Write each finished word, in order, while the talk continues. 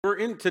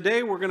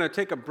Today we're going to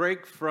take a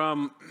break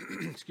from,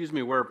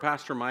 where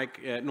Pastor Mike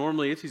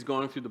normally is. He's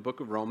going through the book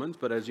of Romans,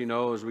 but as you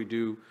know, as we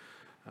do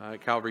at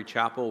Calvary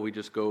Chapel, we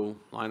just go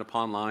line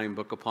upon line,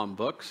 book upon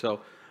book. So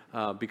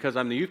because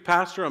I'm the youth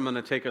pastor, I'm going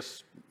to take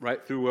us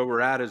right through where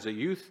we're at as a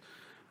youth.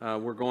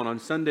 We're going on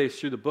Sundays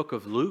through the book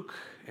of Luke,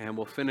 and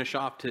we'll finish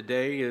off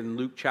today in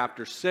Luke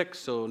chapter 6.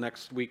 So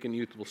next week in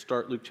youth, we'll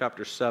start Luke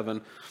chapter 7,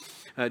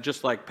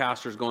 just like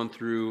Pastor's going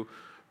through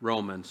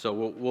Romans. So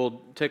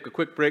we'll take a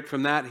quick break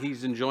from that.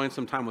 He's enjoying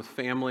some time with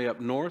family up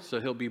north,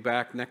 so he'll be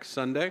back next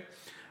Sunday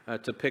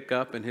to pick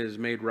up in his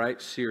Made Right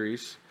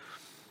series.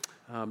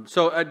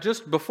 So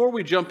just before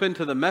we jump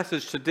into the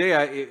message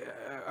today,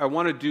 I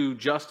want to do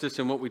justice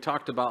in what we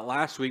talked about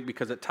last week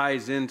because it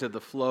ties into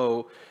the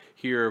flow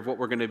here of what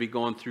we're going to be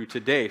going through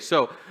today.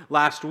 So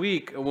last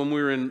week when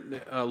we were in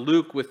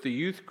Luke with the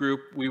youth group,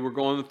 we were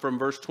going from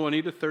verse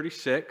 20 to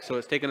 36. So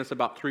it's taken us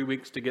about 3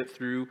 weeks to get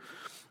through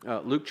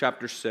Luke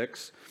chapter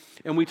 6.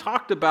 And we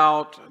talked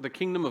about the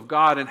kingdom of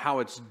God and how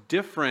it's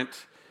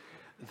different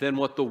than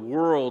what the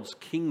world's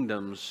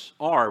kingdoms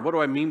are. What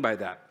do I mean by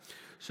that?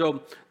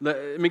 So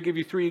let me give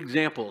you 3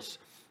 examples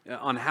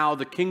on how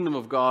the kingdom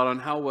of God, on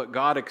how what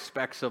God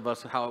expects of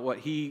us, what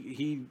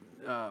He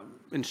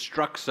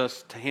instructs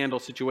us to handle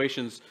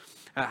situations,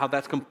 how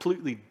that's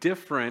completely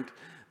different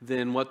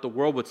than what the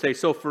world would say.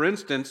 So for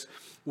instance,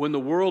 when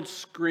the world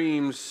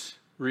screams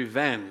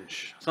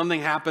revenge, something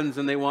happens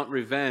and they want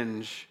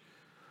revenge,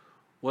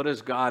 what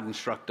does God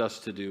instruct us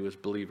to do as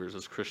believers,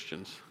 as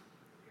Christians?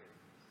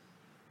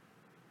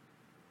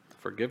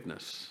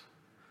 Forgiveness.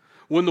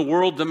 When the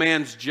world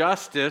demands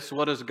justice,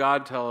 what does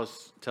God tell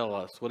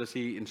us? What does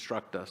He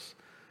instruct us?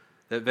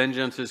 That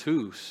vengeance is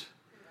whose?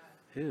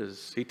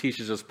 His. He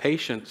teaches us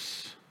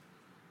patience.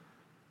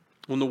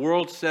 When the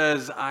world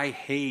says, I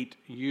hate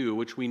you,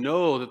 which we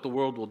know that the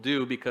world will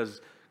do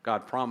because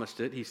God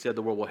promised it. He said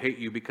the world will hate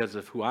you because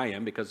of who I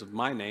am, because of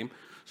my name.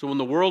 So when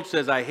the world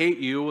says, I hate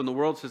you, when the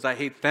world says, I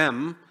hate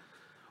them,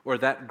 or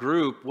that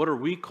group, what are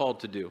we called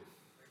to do?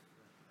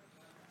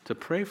 To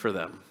pray for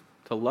them,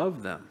 to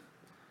love them.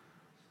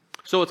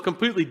 So it's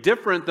completely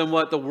different than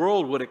what the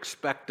world would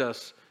expect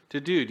us to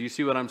do. Do you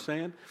see what I'm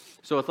saying?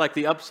 So it's like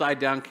the upside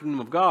down kingdom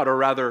of God, or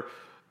rather,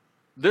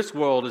 this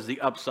world is the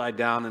upside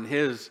down and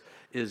His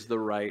is the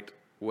right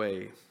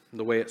way,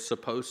 the way it's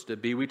supposed to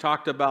be. We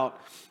talked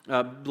about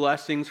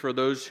blessings for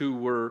those who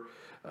were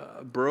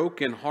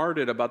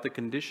broken-hearted about the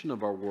condition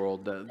of our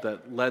world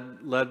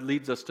that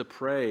leads us to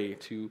pray,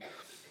 to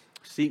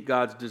seek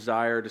God's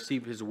desire, to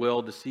seek His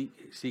will, to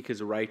seek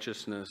His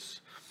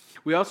righteousness.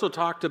 We also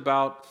talked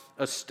about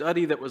a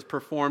study that was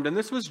performed, and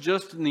this was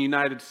just in the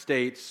United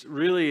States,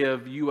 really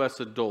of U.S.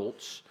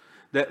 adults,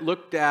 that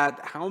looked at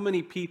how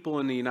many people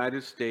in the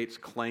United States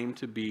claim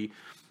to be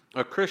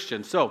a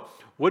Christian. So,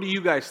 what do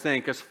you guys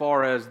think as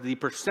far as the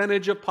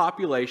percentage of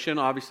population,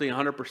 obviously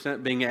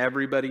 100% being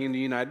everybody in the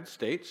United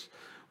States,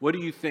 what do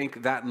you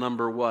think that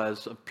number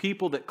was of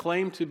people that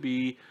claim to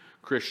be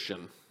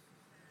Christian?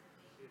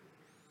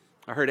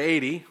 I heard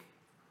 80,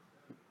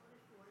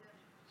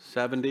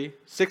 70,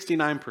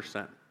 69%.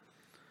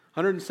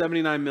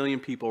 179 million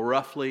people,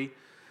 roughly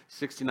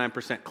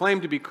 69%,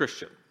 claim to be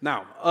Christian.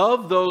 Now,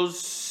 of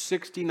those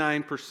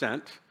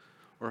 69%,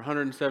 or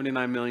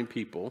 179 million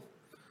people,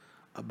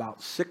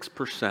 about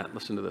 6%,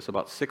 listen to this,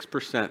 about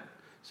 6%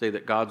 say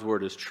that God's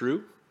word is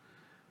true,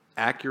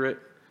 accurate,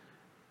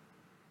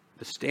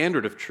 the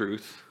standard of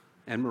truth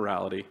and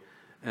morality,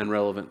 and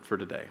relevant for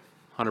today.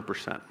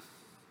 100%.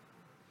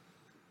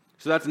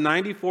 So that's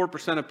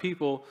 94% of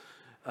people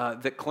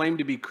that claim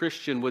to be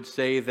Christian would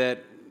say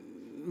that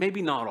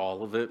maybe not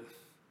all of it,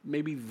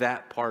 maybe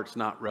that part's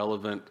not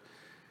relevant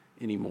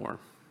anymore.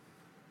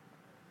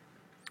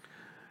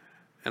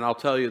 And I'll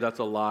tell you, that's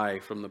a lie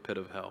from the pit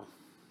of hell.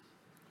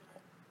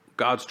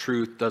 God's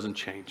truth doesn't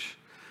change.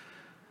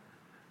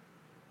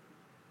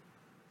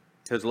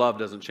 His love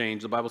doesn't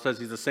change. The Bible says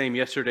He's the same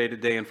yesterday,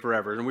 today, and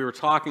forever. And we were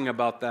talking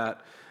about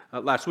that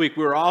last week.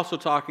 We were also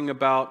talking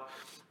about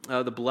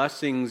the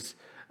blessings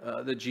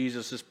that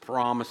Jesus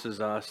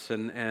promises us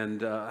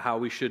and how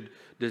we should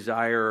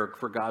desire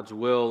for God's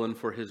will and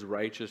for His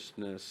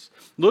righteousness.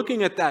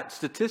 Looking at that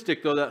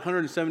statistic, though, that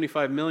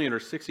 175 million or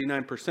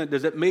 69%,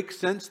 does it make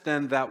sense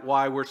then that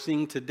why we're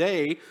seeing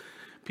today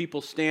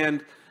people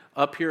stand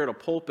up here at a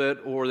pulpit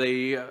or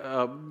they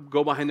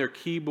go behind their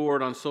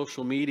keyboard on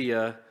social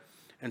media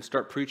and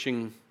start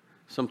preaching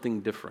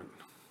something different?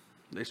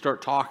 They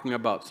start talking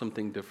about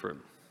something different.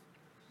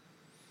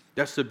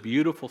 That's the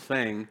beautiful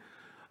thing.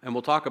 And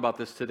we'll talk about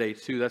this today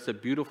too. That's a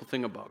beautiful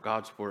thing about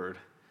God's word,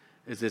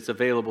 is it's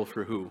available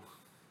for who?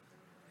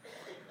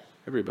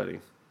 Everybody.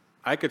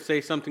 I could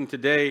say something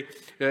today,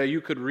 you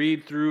could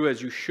read through,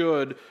 as you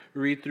should,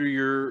 read through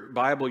your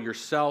Bible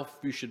yourself.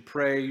 You should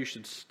pray, you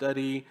should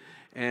study.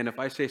 And if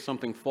I say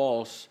something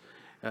false,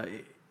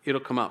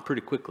 it'll come out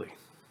pretty quickly,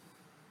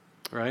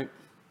 right?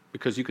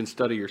 Because you can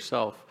study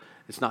yourself.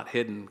 It's not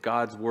hidden.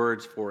 God's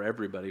word's for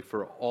everybody,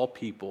 for all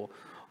people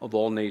of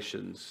all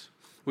nations.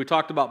 We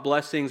talked about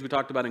blessings. We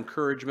talked about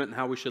encouragement and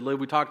how we should live.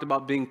 We talked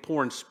about being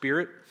poor in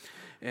spirit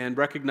and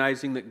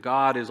recognizing that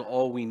God is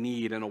all we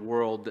need in a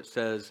world that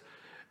says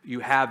you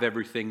have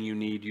everything you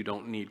need, you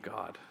don't need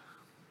God.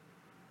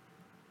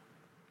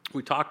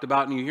 We talked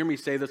about, and you hear me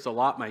say this a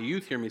lot, my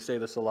youth hear me say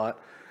this a lot,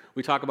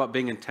 we talk about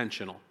being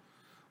intentional.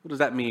 What does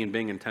that mean,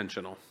 being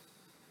intentional?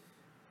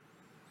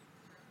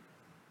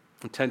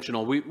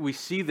 Intentional. We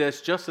see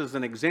this just as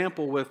an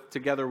example with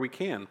Together We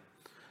Can.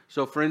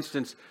 So, for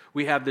instance,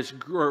 we have this,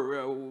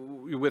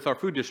 with our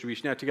food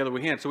distribution, now Together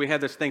We Can. So we had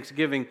this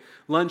Thanksgiving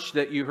lunch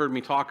that you heard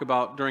me talk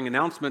about during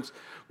announcements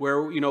where,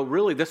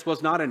 really this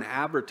was not an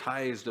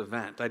advertised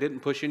event. I didn't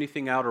push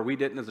anything out, or we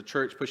didn't as a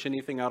church push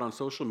anything out on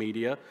social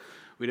media.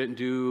 We didn't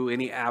do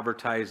any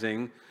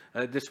advertising.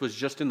 This was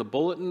just in the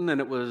bulletin,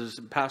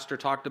 and Pastor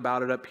talked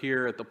about it up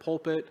here at the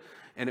pulpit,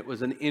 and it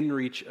was an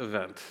in-reach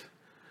event.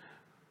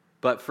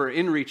 But for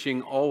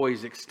in-reaching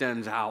always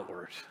extends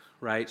outward,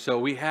 right? So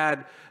we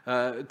had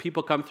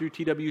people come through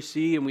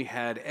TWC, and we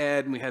had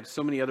Ed, and we had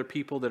so many other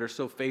people that are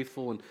so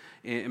faithful, and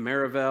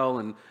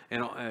Marivelle,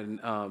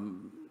 and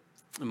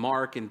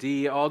Mark, and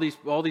Dee, all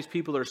these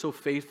people that are so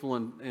faithful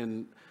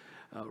and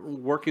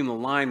working the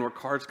line where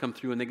cards come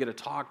through, and they get to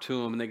talk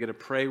to them, and they get to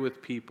pray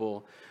with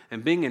people.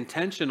 And being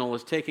intentional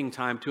is taking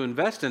time to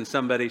invest in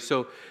somebody.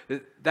 So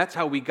that's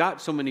how we got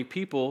so many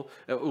people.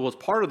 It was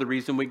part of the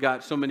reason we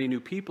got so many new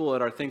people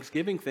at our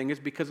Thanksgiving thing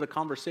is because of the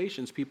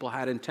conversations people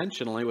had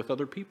intentionally with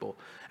other people,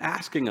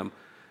 asking them,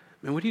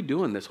 man, what are you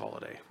doing this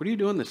holiday? What are you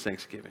doing this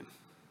Thanksgiving?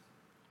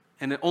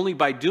 And only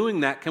by doing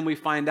that can we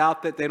find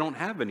out that they don't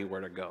have anywhere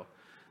to go.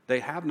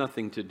 They have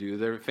nothing to do.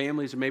 Their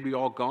families are maybe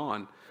all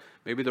gone.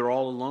 Maybe they're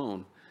all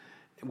alone.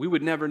 We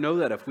would never know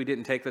that if we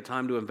didn't take the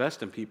time to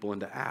invest in people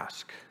and to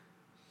ask.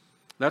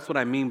 That's what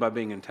I mean by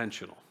being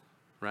intentional,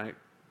 right?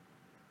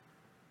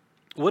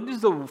 What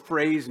does the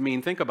phrase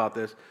mean? Think about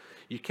this.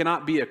 You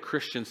cannot be a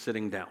Christian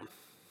sitting down.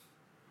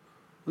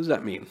 What does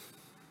that mean?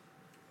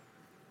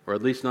 Or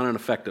at least not an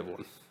effective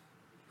one.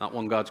 Not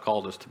one God's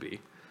called us to be.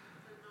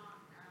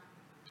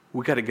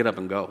 We got to get up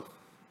and go.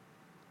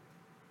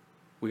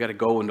 We got to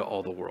go into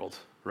all the world,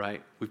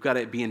 right? We've got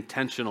to be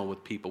intentional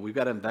with people. We've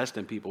got to invest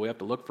in people. We have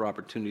to look for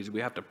opportunities. We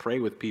have to pray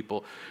with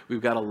people.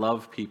 We've got to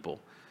love people.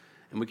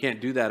 And we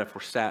can't do that if we're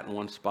sat in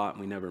one spot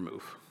and we never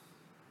move.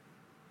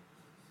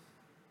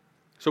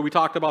 So we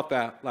talked about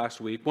that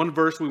last week. One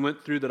verse we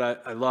went through that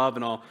I love,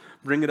 and I'll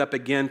bring it up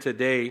again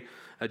today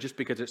just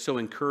because it's so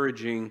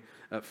encouraging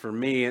for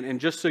me. And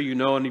just so you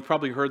know, and you've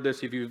probably heard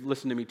this if you've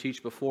listened to me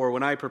teach before,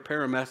 when I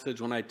prepare a message,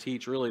 when I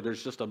teach, really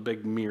there's just a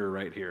big mirror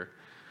right here.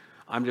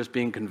 I'm just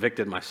being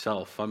convicted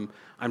myself.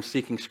 I'm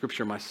seeking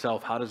Scripture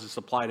myself. How does this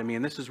apply to me?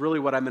 And this is really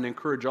what I'm going to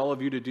encourage all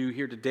of you to do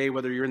here today,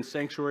 whether you're in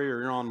Sanctuary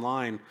or you're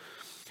online.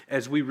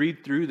 As we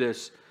read through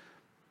this,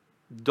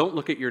 don't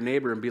look at your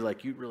neighbor and be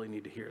like, you really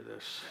need to hear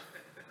this.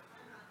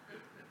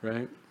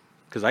 Right?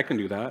 Because I can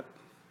do that.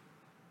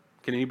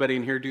 Can anybody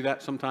in here do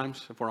that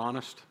sometimes, if we're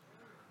honest?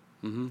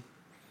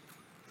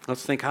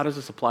 Let's think, how does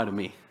this apply to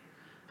me?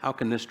 How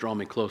can this draw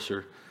me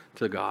closer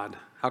to God?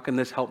 How can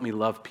this help me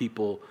love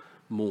people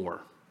more?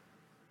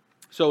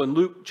 So in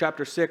Luke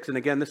chapter 6, and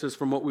again, this is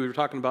from what we were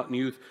talking about in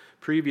youth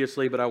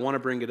previously, but I want to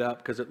bring it up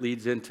because it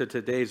leads into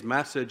today's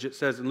message. It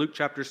says in Luke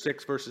chapter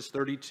 6, verses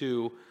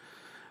 32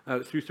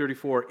 through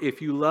 34,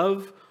 if you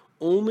love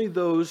only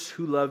those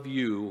who love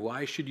you,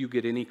 why should you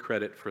get any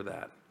credit for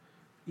that?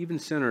 Even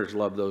sinners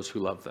love those who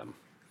love them.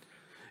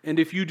 And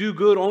if you do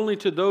good only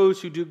to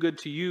those who do good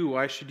to you,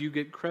 why should you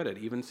get credit?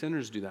 Even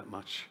sinners do that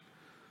much.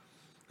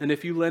 And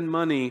if you lend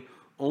money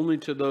only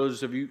to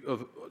those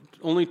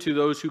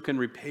who can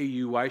repay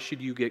you, why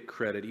should you get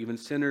credit? Even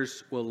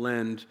sinners will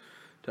lend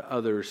to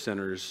other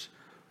sinners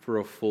for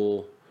a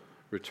full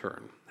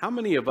return. How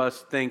many of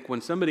us think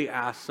when somebody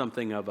asks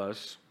something of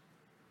us,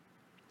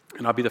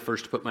 and I'll be the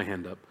first to put my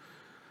hand up,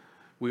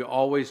 we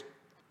always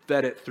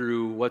vet it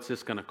through, what's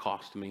this going to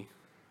cost me?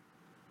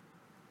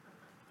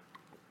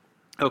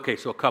 Okay,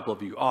 so a couple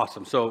of you.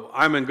 Awesome. So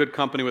I'm in good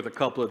company with a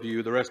couple of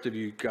you. The rest of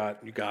you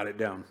got it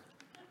down.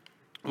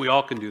 We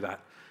all can do that,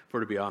 if we're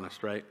to be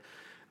honest, right?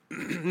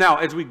 Now,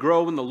 as we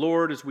grow in the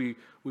Lord, as we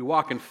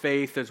walk in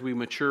faith, as we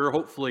mature,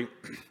 hopefully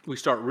we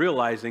start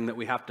realizing that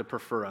we have to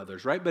prefer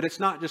others, right? But it's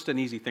not just an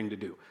easy thing to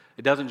do.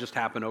 It doesn't just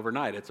happen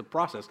overnight. It's a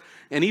process.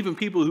 And even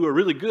people who are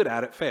really good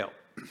at it fail,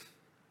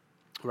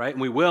 right? And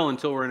we will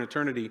until we're in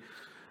eternity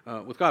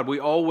with God. We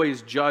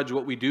always judge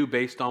what we do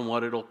based on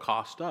what it'll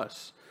cost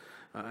us.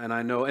 And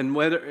I know, and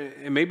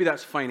maybe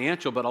that's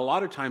financial, but a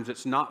lot of times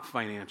it's not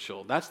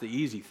financial. That's the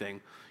easy thing.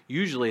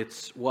 Usually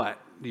it's what,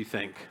 do you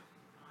think?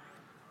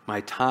 My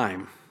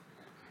time.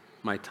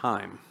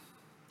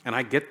 And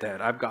I get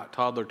that. I've got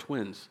toddler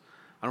twins.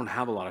 I don't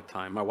have a lot of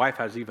time. My wife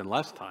has even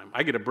less time.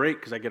 I get a break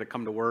because I get to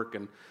come to work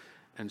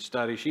and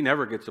study. She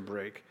never gets a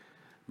break.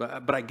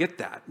 But I get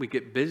that. We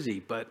get busy.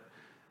 But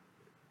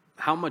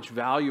how much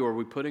value are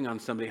we putting on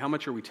somebody? How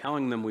much are we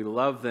telling them we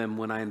love them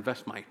when I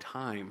invest my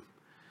time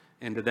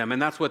into them?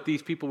 And that's what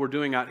these people were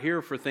doing out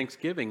here for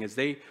Thanksgiving, is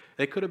they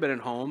could have been at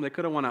home. They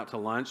could have went out to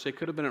lunch. They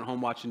could have been at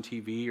home watching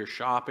TV or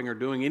shopping or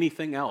doing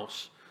anything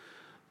else.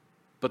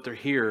 But they're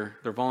here,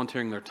 they're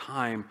volunteering their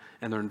time,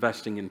 and they're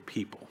investing in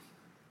people.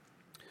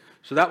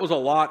 So that was a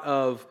lot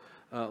of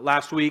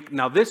last week.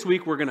 Now this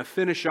week we're going to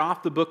finish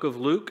off the book of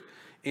Luke,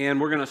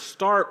 and we're going to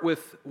start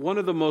with one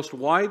of the most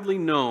widely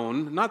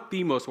known, not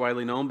the most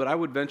widely known, but I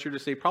would venture to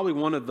say probably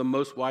one of the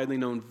most widely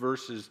known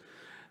verses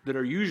that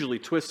are usually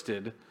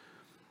twisted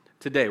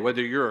today.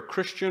 Whether you're a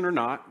Christian or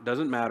not,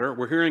 doesn't matter.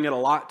 We're hearing it a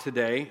lot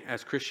today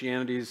as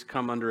Christianity's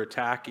come under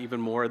attack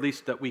even more, at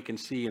least that we can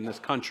see in this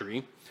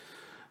country.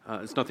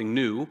 It's nothing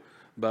new,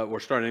 but we're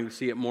starting to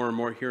see it more and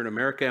more here in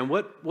America. And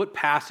what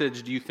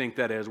passage do you think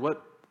that is?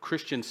 What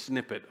Christian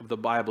snippet of the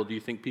Bible do you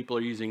think people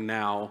are using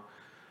now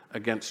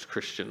against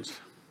Christians?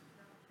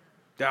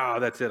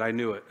 That's it. I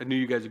knew it. I knew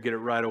you guys would get it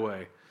right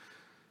away.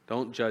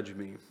 Don't judge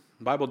me.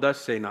 The Bible does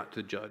say not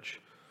to judge,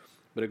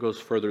 but it goes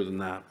further than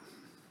that.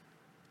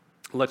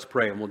 Let's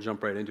pray and we'll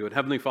jump right into it.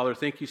 Heavenly Father,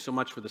 thank you so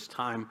much for this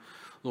time,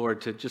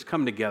 Lord, to just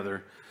come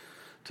together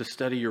to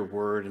study your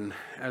word. And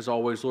as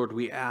always, Lord,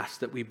 we ask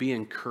that we be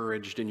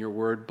encouraged in your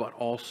word, but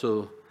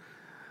also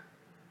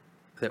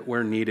that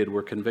where needed,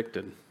 we're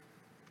convicted.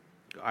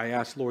 I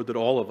ask, Lord, that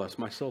all of us,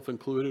 myself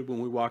included, when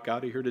we walk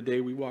out of here today,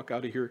 we walk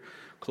out of here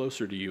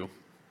closer to you,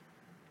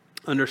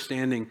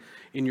 understanding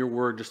in your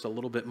word just a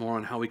little bit more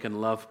on how we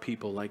can love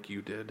people like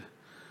you did.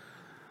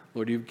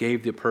 Lord, you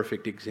gave the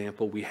perfect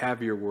example. We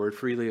have your word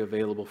freely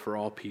available for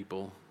all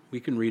people. We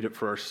can read it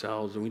for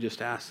ourselves, and we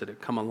just ask that it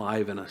come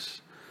alive in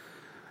us,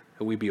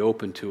 that we be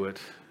open to it,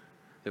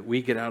 that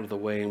we get out of the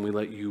way and we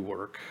let you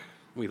work.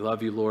 We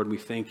love you, Lord. We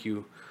thank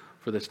you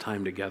for this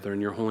time together.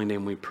 In your holy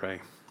name we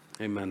pray.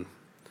 Amen.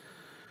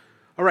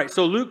 All right,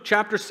 so Luke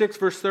chapter 6,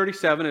 verse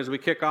 37, as we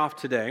kick off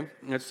today,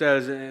 it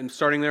says, and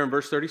starting there in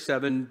verse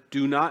 37,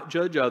 do not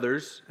judge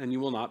others, and you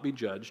will not be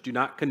judged. Do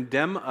not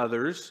condemn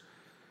others,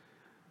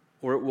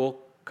 or it will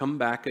come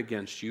back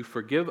against you.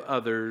 Forgive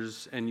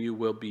others, and you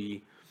will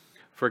be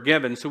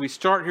forgiven. So we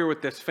start here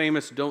with this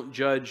famous don't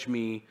judge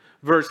me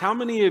verse. How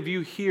many of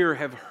you here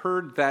have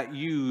heard that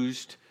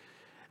used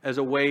as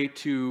a way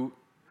to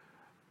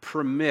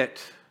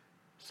permit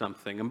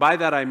something? And by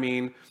that I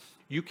mean,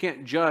 you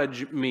can't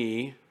judge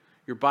me.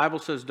 Your Bible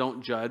says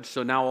don't judge,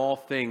 so now all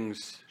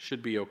things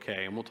should be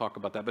okay. And we'll talk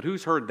about that. But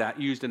who's heard that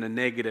used in a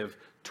negative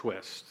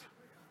twist?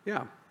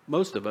 Yeah,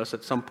 most of us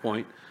at some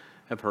point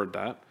have heard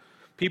that.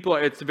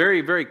 It's a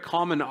very, very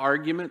common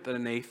argument that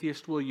an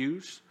atheist will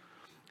use.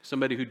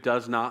 Somebody who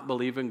does not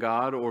believe in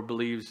God or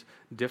believes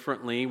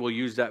differently will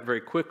use that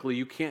very quickly.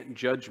 You can't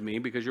judge me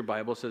because your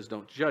Bible says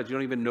don't judge. You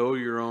don't even know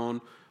your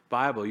own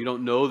Bible. You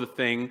don't know the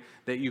thing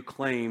that you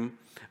claim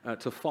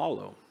to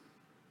follow.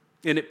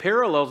 And it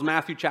parallels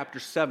Matthew chapter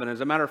 7. As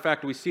a matter of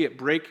fact, we see it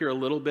break here a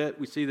little bit.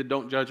 We see the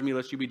don't judge me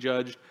lest you be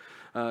judged.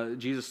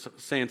 Jesus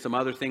saying some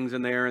other things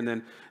in there, and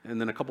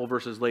then a couple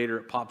verses later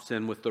it pops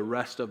in with the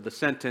rest of the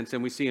sentence,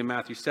 and we see in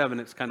Matthew 7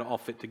 it's kind of all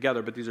fit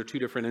together, but these are two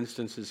different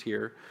instances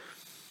here.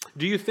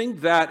 Do you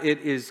think that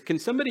can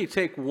somebody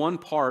take one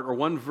part or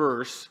one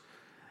verse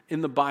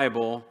in the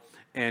Bible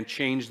and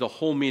change the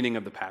whole meaning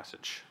of the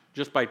passage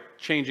just by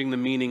changing the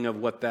meaning of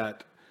what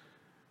that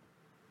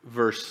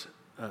verse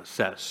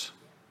says?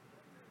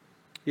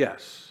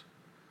 Yes,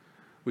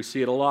 we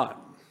see it a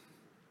lot.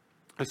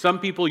 Some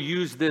people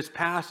use this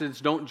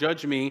passage, don't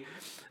judge me,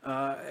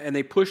 and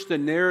they push the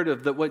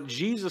narrative that what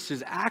Jesus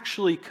is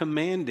actually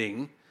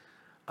commanding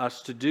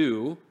us to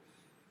do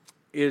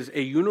is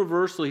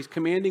he's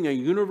commanding a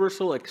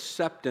universal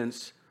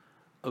acceptance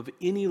of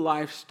any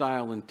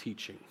lifestyle and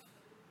teaching.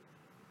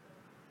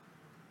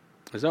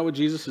 Is that what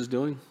Jesus is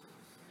doing?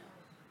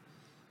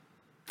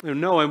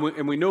 No,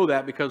 and we know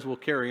that because we'll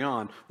carry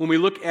on. When we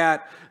look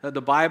at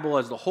the Bible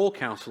as the whole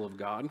counsel of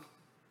God,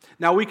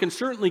 now, we can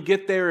certainly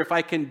get there if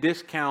I can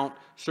discount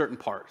certain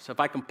parts.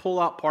 If I can pull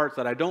out parts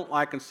that I don't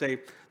like and say,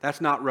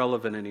 that's not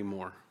relevant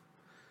anymore.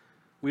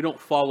 We don't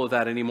follow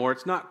that anymore.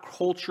 It's not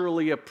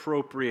culturally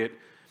appropriate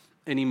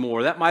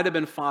anymore. That might have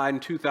been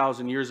fine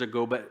 2,000 years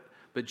ago, but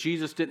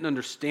Jesus didn't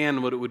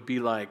understand what it would be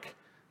like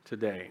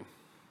today.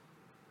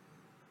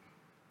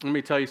 Let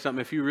me tell you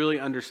something. If you really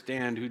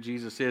understand who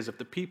Jesus is, if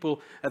the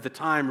people at the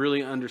time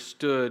really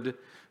understood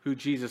who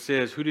Jesus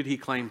is, who did he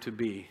claim to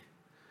be?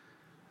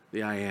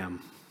 The I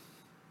am.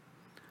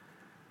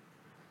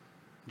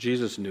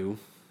 Jesus knew.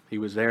 He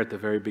was there at the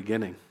very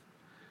beginning.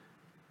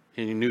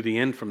 And he knew the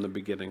end from the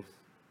beginning.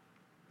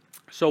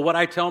 So what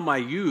I tell my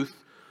youth,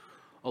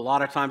 a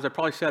lot of times, I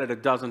probably said it a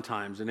dozen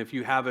times, and if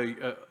you have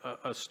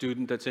a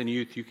student that's in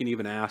youth, you can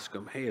even ask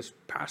them, hey, has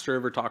Pastor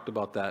ever talked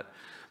about that?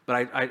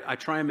 But I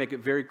try and make it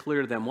very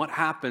clear to them what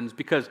happens,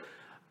 because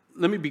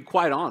let me be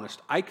quite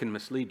honest, I can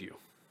mislead you.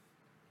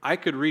 I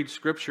could read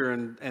Scripture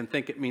and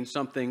think it means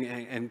something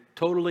and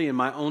totally in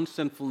my own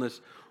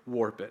sinfulness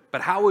warp it.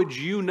 But how would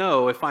you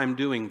know if I'm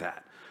doing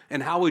that?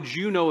 And how would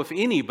you know if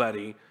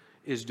anybody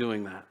is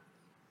doing that?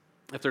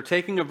 If they're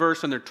taking a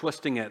verse and they're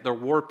twisting it, they're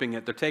warping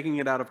it, they're taking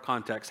it out of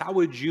context, how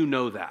would you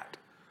know that?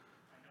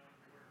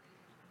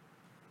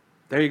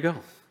 There you go.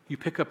 You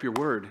pick up your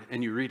word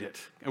and you read it.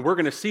 And we're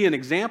going to see an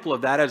example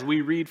of that as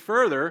we read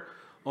further.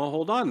 Well,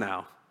 hold on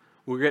now.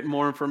 We're getting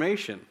more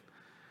information.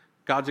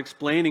 God's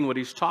explaining what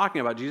he's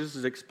talking about. Jesus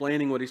is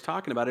explaining what he's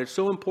talking about. It's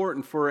so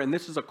important and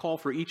this is a call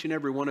for each and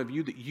every one of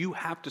you, that you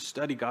have to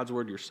study God's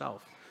word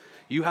yourself.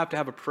 You have to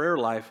have a prayer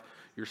life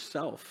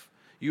yourself.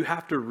 You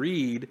have to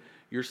read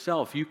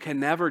yourself. You can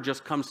never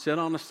just come sit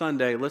on a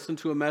Sunday, listen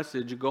to a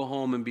message, and go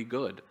home and be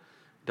good.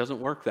 It doesn't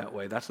work that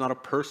way. That's not a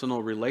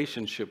personal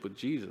relationship with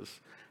Jesus.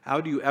 How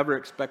do you ever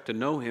expect to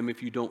know him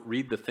if you don't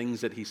read the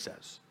things that he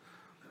says?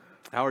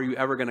 How are you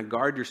ever going to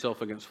guard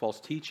yourself against false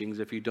teachings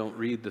if you don't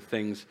read the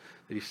things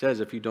that he says,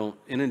 if you don't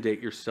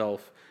inundate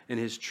yourself in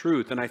his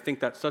truth? And I think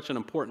that's such an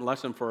important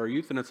lesson for our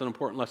youth, and it's an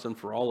important lesson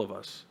for all of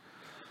us.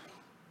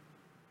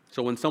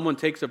 So when someone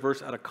takes a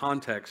verse out of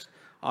context,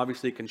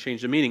 obviously it can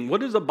change the meaning.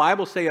 What does the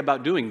Bible say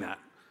about doing that?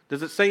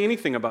 Does it say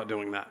anything about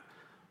doing that?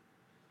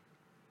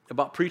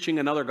 About preaching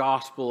another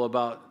gospel,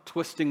 about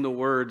twisting the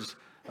words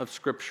of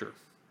Scripture?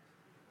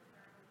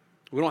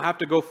 We don't have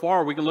to go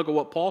far. We can look at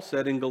what Paul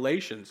said in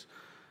Galatians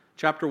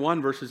chapter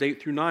 1, verses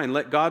 8 through 9.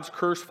 Let God's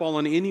curse fall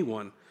on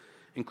anyone,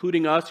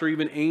 including us or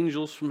even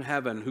angels from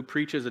heaven, who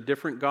preaches a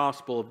different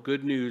gospel of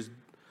good news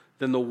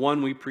than the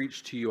one we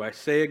preach to you. I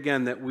say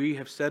again that we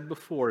have said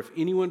before, if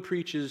anyone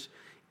preaches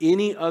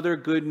any other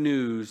good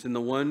news than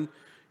the one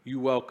you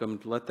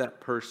welcomed, let that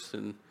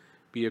person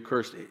be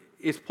accursed.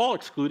 Is Paul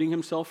excluding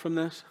himself from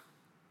this?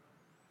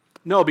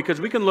 No, because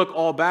we can look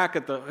all back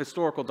at the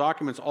historical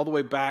documents, all the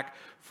way back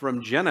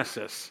from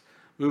Genesis,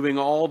 moving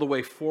all the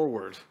way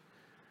forward,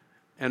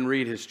 and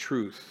read his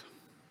truth.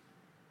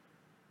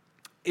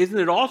 Isn't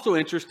it also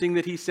interesting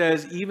that he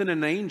says, even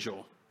an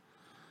angel?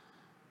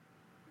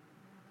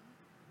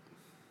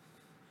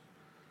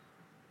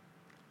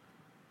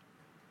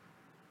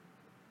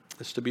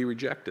 Is to be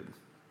rejected.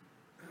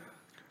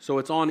 So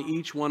it's on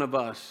each one of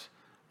us,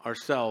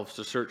 ourselves,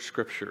 to search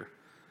Scripture.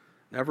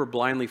 Never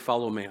blindly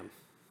follow man.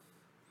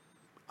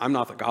 I'm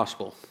not the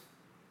gospel.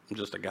 I'm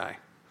just a guy.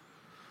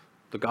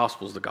 The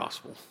gospel's the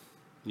gospel.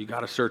 You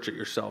got to search it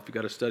yourself. You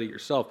got to study it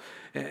yourself.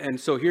 And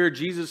so here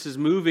Jesus is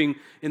moving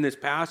in this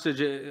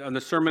passage on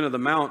the Sermon on the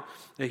Mount.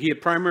 He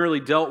had primarily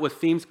dealt with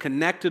themes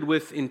connected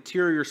with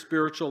interior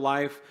spiritual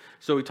life.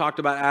 So he talked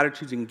about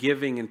attitudes in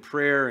giving and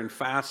prayer and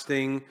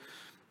fasting,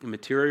 and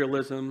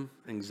materialism,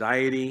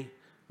 anxiety,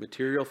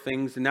 material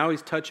things. And now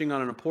he's touching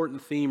on an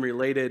important theme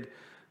related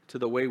to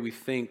the way we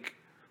think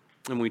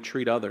and we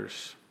treat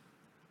others.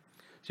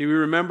 See, we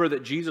remember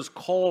that Jesus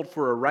called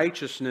for a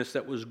righteousness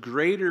that was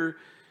greater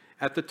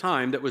at the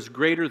time, that was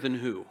greater than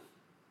who?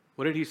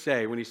 What did he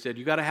say when he said,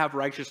 you got to have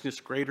righteousness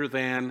greater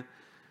than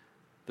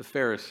the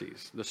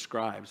Pharisees, the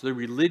scribes, the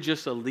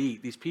religious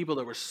elite, these people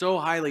that were so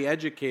highly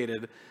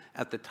educated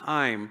at the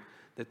time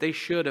that they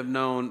should have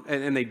known,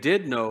 and they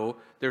did know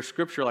their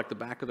Scripture like the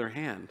back of their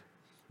hand.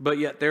 But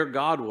yet their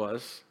God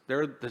was,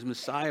 the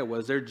Messiah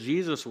was, their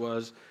Jesus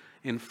was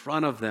in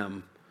front of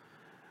them,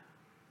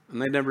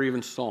 and they never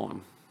even saw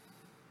him.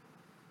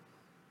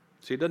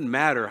 See, it doesn't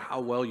matter how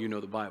well you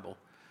know the Bible.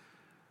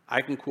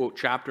 I can quote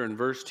chapter and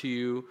verse to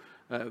you.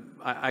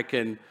 I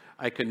can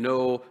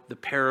know the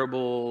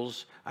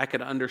parables. I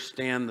can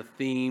understand the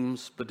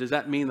themes. But does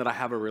that mean that I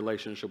have a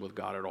relationship with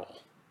God at all?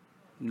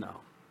 No.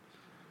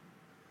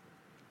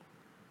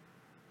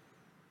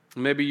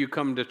 Maybe you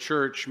come to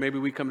church. Maybe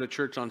we come to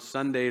church on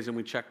Sundays and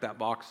we check that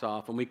box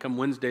off. And we come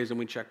Wednesdays and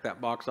we check that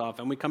box off.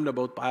 And we come to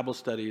both Bible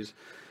studies.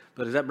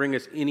 But does that bring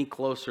us any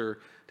closer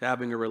to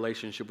having a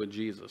relationship with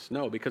Jesus?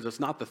 No, because it's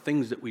not the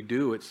things that we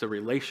do. It's the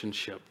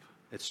relationship.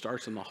 It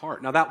starts in the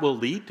heart. Now, that will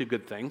lead to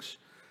good things.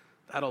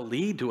 That'll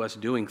lead to us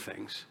doing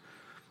things.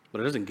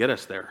 But it doesn't get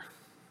us there.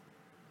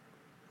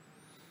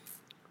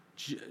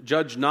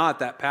 Judge not,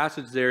 that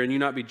passage there, and you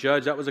not be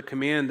judged. That was a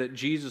command that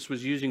Jesus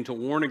was using to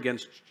warn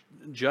against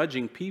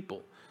judging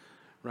people,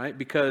 right?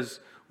 Because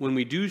when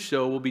we do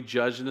so, we'll be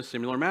judged in a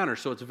similar manner.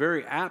 So it's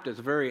very apt, it's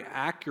very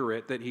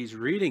accurate that he's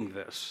reading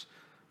this,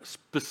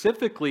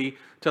 specifically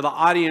to the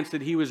audience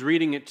that he was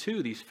reading it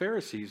to, these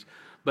Pharisees.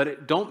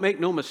 But don't make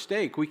no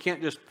mistake, we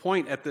can't just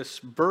point at this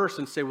verse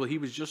and say, well, he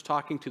was just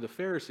talking to the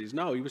Pharisees.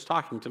 No, he was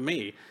talking to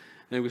me,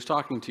 and he was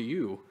talking to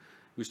you.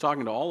 He was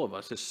talking to all of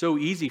us. It's so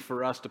easy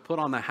for us to put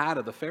on the hat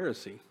of the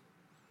Pharisee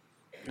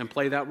and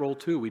play that role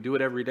too. We do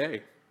it every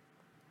day.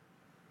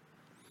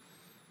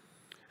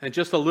 And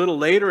just a little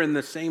later in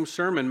the same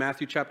sermon,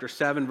 Matthew chapter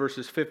 7,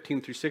 verses 15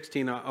 through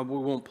 16, we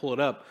won't pull it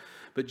up,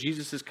 but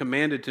Jesus is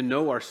commanded to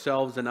know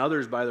ourselves and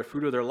others by the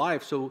fruit of their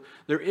life. So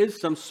there is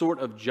some sort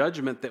of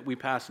judgment that we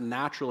pass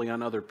naturally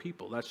on other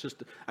people. That's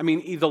just,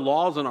 the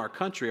laws in our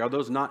country, are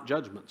those not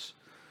judgments?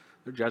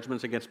 They're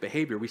judgments against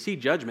behavior. We see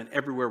judgment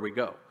everywhere we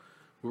go.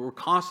 We're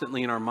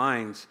constantly in our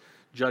minds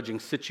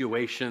judging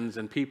situations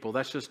and people.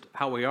 That's just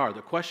how we are.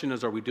 The question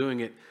is, are we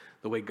doing it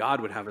the way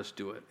God would have us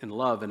do it, in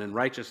love and in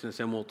righteousness?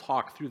 And we'll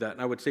talk through that.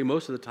 And I would say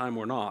most of the time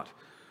we're not.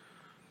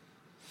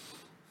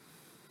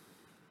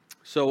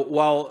 So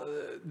while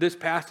this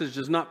passage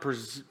does not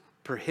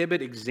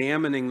prohibit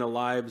examining the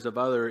lives of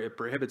others, it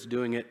prohibits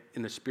doing it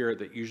in the spirit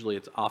that usually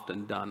it's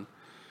often done.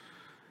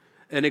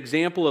 An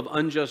example of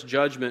unjust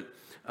judgment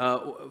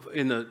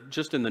in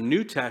the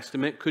New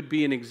Testament could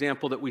be an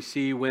example that we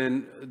see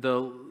when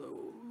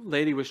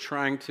lady was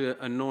trying to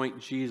anoint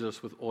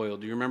Jesus with oil.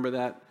 Do you remember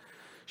that?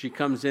 She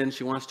comes in,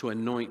 she wants to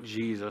anoint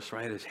Jesus,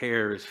 right? His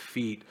hair, his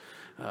feet,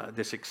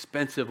 this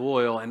expensive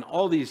oil. And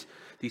all these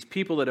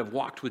people that have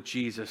walked with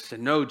Jesus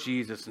and know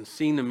Jesus and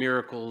seen the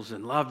miracles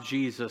and love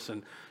Jesus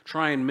and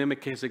try and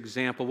mimic his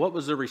example. What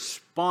was the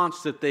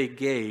response that they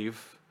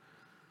gave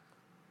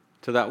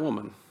to that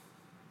woman?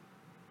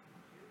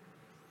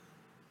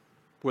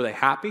 Were they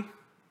happy?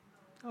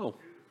 Oh,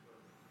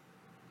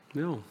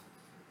 no.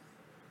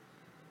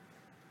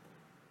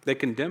 They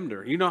condemned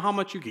her. You know how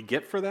much you could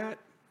get for that?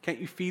 Can't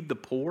you feed the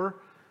poor?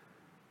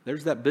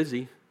 There's that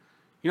busy.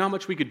 You know how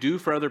much we could do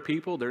for other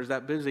people? There's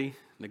that busy.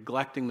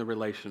 Neglecting the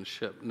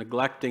relationship,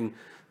 neglecting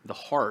the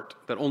heart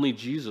that only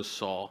Jesus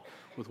saw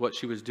with what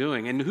she was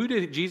doing. And who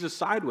did Jesus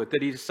side with?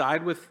 Did he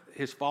side with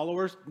his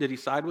followers? Did he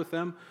side with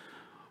them?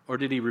 Or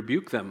did he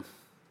rebuke them?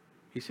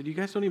 He said, you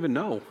guys don't even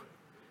know.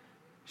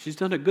 She's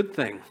done a good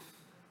thing.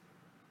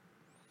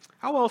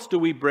 How else do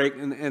we break,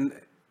 and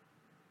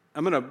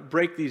I'm going to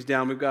break these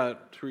down. We've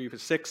got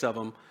 6 of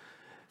them.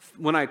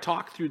 When I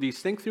talk through these,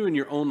 think through in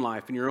your own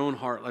life, in your own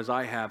heart, as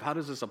I have. How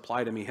does this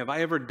apply to me? Have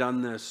I ever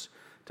done this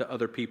to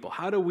other people?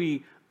 How do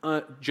we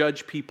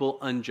judge people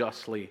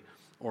unjustly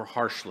or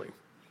harshly?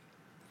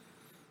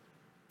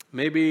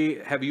 Maybe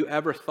have you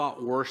ever thought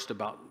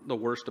the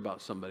worst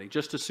about somebody?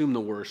 Just assume the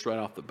worst right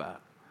off the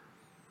bat.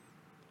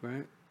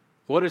 Right?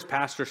 What does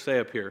Pastor say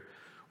up here?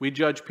 We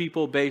judge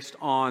people based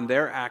on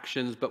their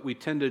actions, but we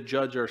tend to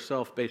judge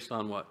ourselves based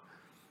on what?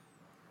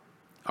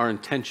 Our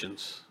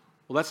intentions.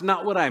 Well, that's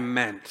not what I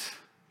meant.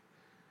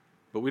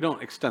 But we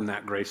don't extend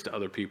that grace to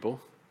other people.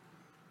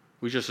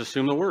 We just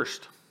assume the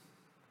worst.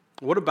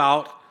 What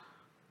about,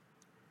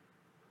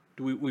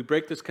 do we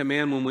break this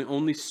command when we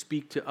only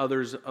speak to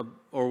others,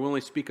 or we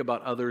only speak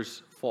about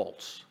others'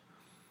 faults?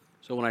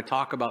 So when I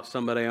talk about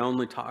somebody, I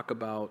only talk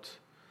about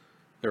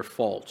their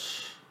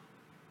faults.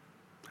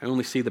 I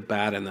only see the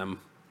bad in them.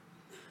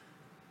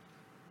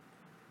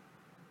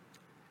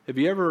 Have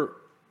you ever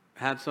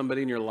had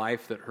somebody in your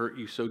life that hurt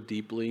you so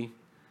deeply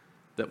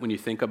that when you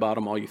think about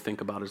them, all you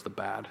think about is the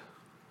bad?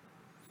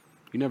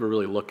 You never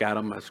really look at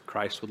them as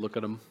Christ would look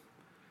at them,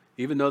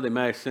 even though they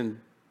may have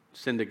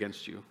sinned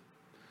against you,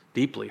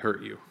 deeply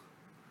hurt you.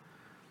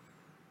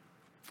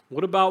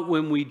 What about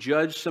when we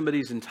judge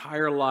somebody's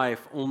entire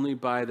life only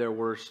by their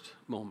worst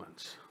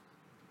moments?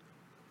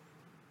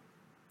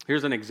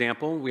 Here's an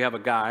example. We have a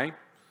guy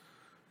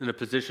in a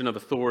position of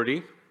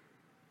authority,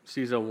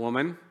 sees a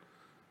woman,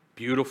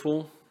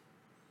 beautiful.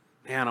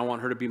 Man, I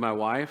want her to be my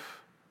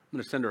wife. I'm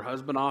going to send her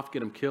husband off,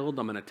 get him killed.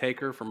 I'm going to take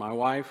her for my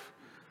wife.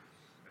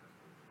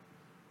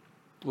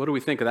 What do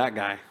we think of that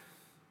guy?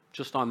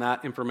 Just on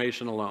that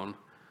information alone.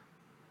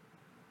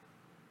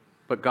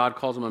 But God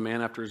calls him a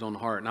man after his own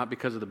heart, not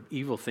because of the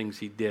evil things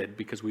he did,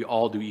 because we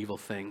all do evil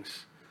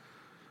things.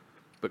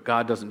 But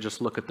God doesn't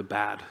just look at the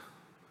bad.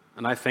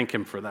 And I thank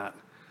him for that.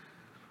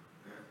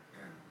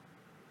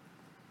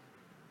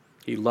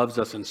 He loves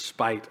us in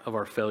spite of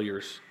our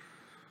failures,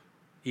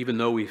 even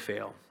though we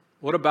fail.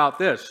 What about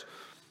this?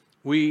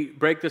 We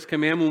break this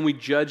command when we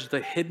judge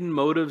the hidden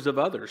motives of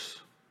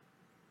others.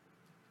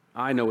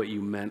 I know what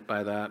you meant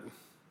by that.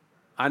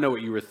 I know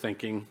what you were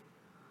thinking.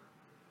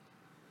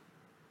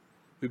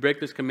 We break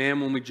this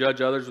command when we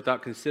judge others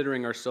without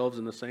considering ourselves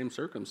in the same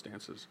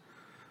circumstances.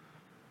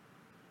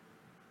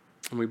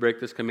 And we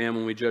break this command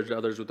when we judge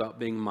others without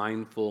being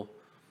mindful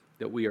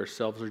that we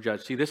ourselves are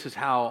judged. See, this is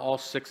how, all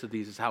 6 of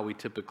these is how we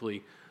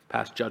typically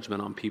pass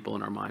judgment on people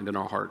in our mind and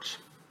our hearts.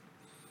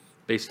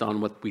 Based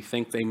on what we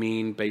think they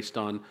mean, based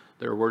on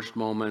their worst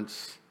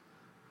moments.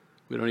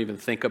 We don't even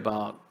think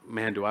about,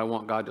 man, do I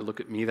want God to look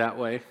at me that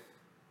way?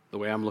 The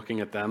way I'm looking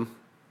at them?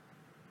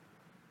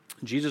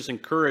 Jesus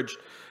encouraged,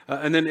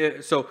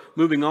 so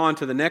moving on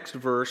to the next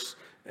verse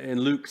in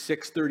Luke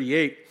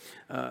 6:38,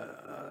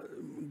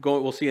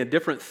 we'll see a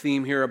different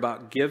theme here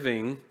about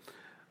giving.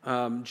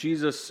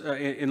 Jesus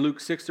in Luke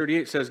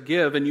 6:38 says,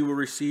 "Give and you will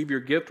receive, your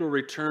gift will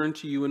return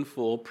to you in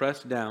full,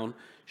 pressed down,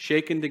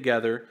 shaken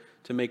together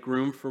to make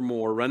room for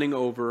more, running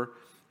over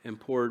and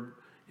poured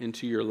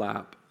into your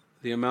lap.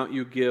 The amount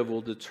you give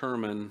will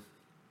determine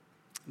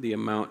the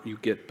amount you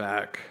get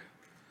back."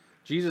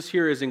 Jesus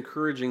here is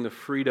encouraging the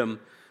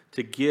freedom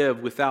to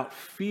give without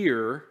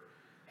fear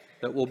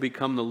that we'll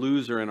become the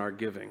loser in our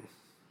giving.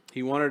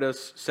 He wanted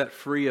us set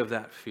free of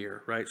that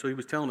fear, right? So he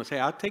was telling us, hey,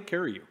 I'll take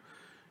care of you.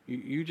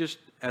 You just,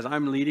 as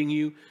I'm leading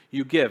you,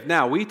 you give.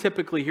 Now, we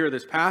typically hear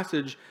this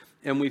passage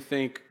and we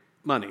think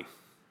money,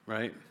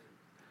 right?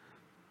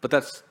 But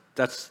that's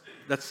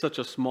such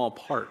a small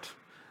part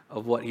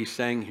of what he's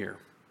saying here.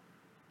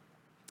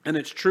 And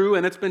it's true,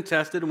 and it's been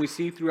tested, and we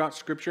see throughout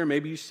Scripture,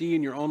 maybe you see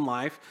in your own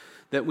life,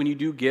 that when you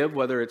do give,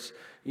 whether it's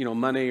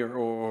money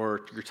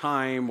or your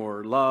time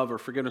or love or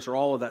forgiveness or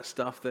all of that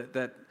stuff,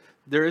 that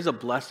there is a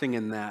blessing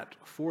in that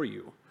for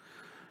you.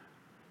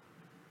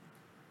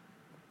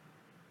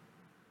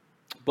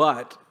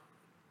 But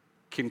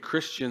can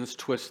Christians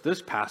twist this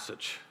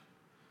passage?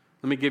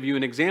 Let me give you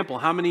an example.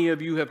 How many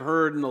of you have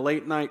heard in the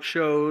late night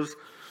shows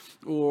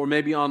or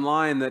maybe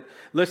online that,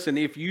 listen,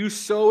 if you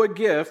sow a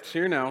gift,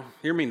 hear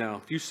me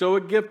now, if you sow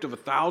a gift of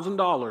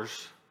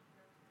 $1,000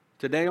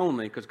 today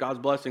only, because God's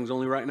blessing is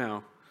only right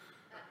now,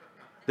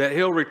 that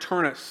he'll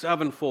return it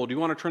sevenfold. Do you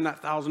want to turn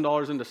that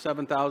 $1,000 into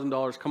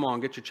 $7,000? Come on,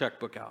 get your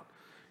checkbook out.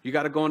 You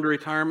got to go into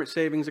retirement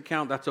savings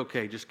account? That's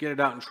okay. Just get it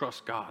out and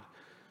trust God.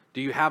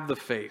 Do you have the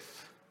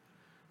faith?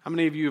 How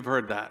many of you have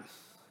heard that?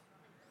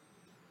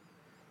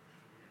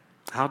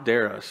 How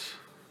dare us?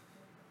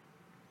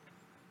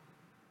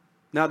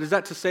 Now, is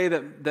that to say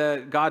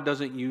that God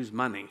doesn't use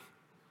money?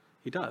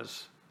 He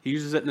does. He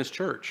uses it in his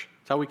church.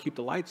 That's how we keep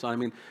the lights on. I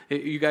mean,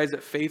 you guys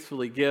that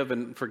faithfully give,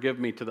 and forgive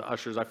me to the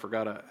ushers, I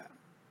forgot to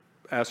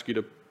ask you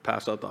to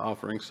pass out the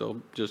offering,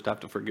 so just have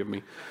to forgive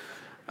me.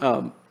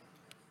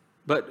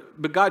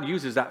 But God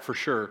uses that for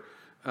sure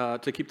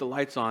to keep the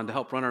lights on, to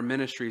help run our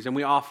ministries. And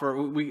we offer,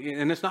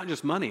 and it's not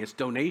just money, it's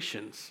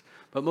donations.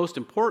 But most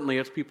importantly,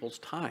 it's people's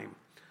time.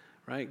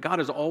 Right? God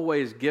has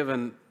always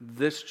given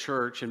this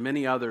church and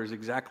many others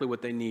exactly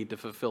what they need to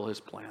fulfill his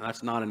plan.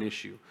 That's not an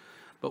issue.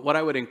 But what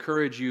I would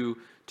encourage you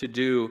to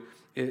do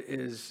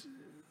is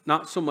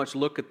not so much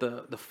look at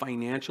the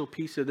financial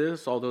piece of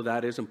this, although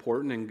that is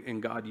important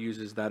and God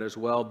uses that as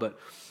well, but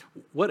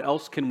what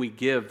else can we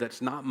give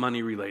that's not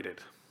money related?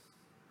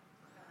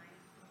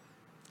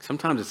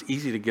 Sometimes it's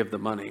easy to give the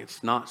money.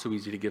 It's not so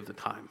easy to give the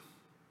time.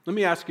 Let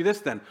me ask you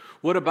this then.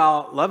 What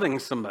about loving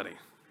somebody?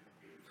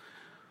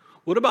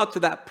 What about to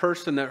that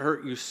person that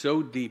hurt you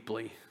so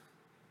deeply,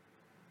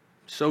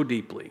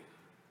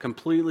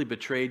 completely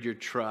betrayed your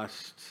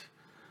trust?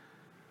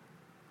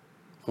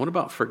 What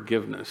about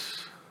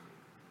forgiveness?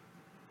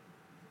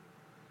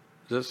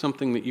 Is that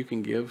something that you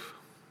can give?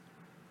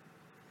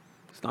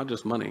 It's not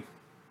just money.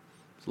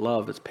 It's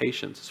love, it's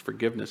patience, it's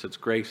forgiveness, it's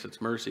grace,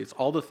 it's mercy. It's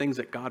all the things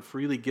that God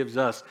freely gives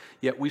us,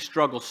 yet we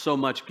struggle so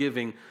much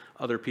giving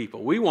other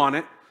people. We want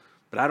it,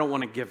 but I don't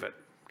want to give it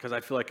because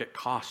I feel like it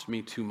costs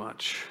me too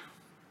much.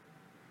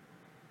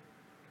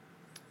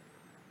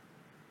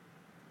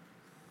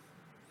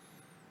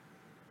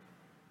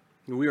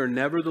 We are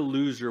never the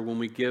loser when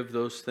we give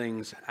those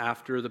things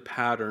after the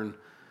pattern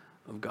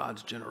of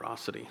God's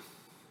generosity.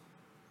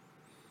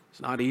 It's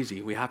not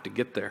easy. We have to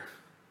get there.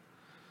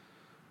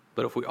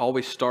 But if we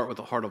always start with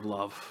a heart of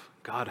love,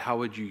 God, how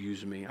would you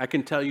use me? I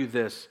can tell you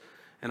this,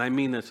 and I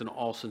mean this in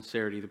all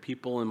sincerity. The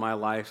people in my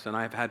life, and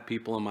I've had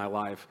people in my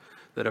life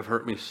that have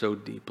hurt me so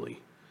deeply.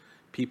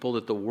 People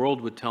that the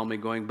world would tell me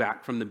going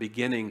back from the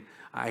beginning,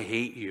 I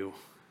hate you,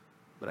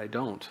 but I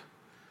don't.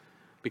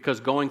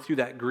 Because going through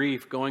that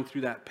grief, going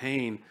through that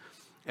pain,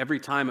 every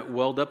time it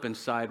welled up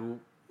inside,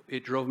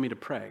 it drove me to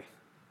pray.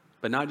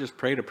 But not just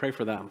pray, to pray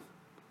for them.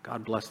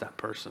 God bless that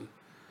person.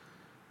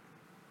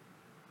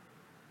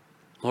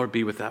 Lord,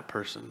 be with that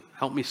person.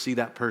 Help me see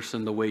that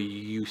person the way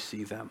you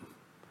see them.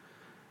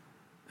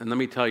 And let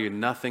me tell you,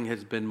 nothing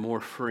has been more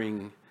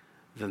freeing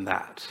than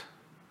that.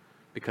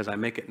 Because I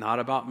make it not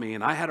about me.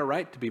 And I had a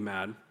right to be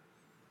mad.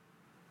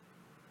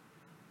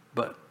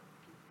 But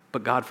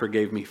God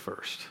forgave me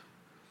first.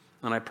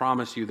 And I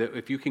promise you that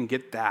if you can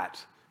get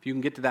that, if you can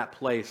get to that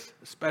place,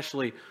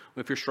 especially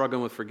if you're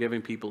struggling with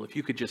forgiving people, if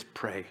you could just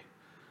pray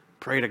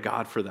to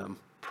God for them.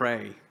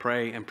 Pray,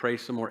 and pray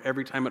some more.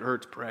 Every time it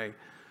hurts, pray.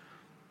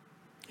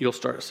 You'll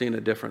start seeing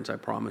a difference, I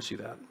promise you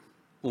that.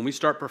 When we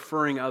start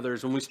preferring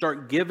others, when we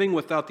start giving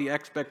without the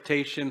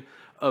expectation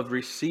of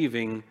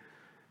receiving,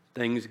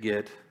 things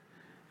get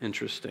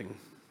interesting.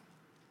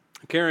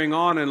 Carrying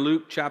on in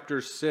Luke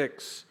chapter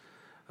 6,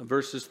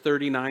 verses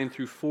 39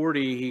 through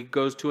 40, he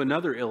goes to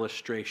another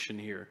illustration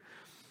here.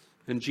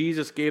 And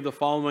Jesus gave the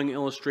following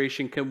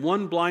illustration. Can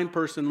one blind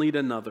person lead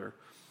another?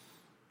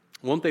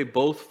 Won't they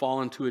both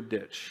fall into a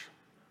ditch?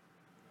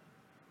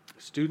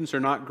 Students are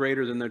not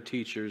greater than their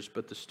teachers,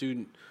 but the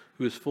student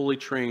who is fully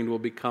trained will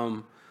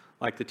become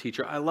like the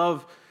teacher.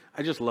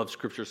 I just love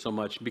Scripture so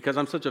much because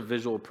I'm such a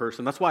visual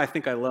person. That's why I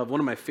think I love one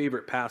of my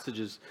favorite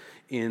passages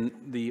in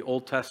the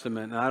Old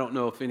Testament, and I don't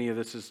know if any of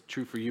this is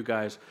true for you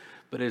guys,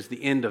 but is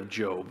the end of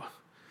Job.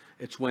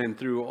 It's when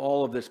through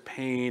all of this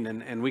pain,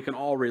 and we can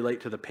all relate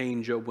to the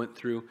pain Job went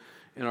through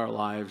in our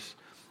lives,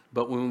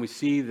 but when we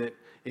see that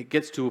it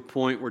gets to a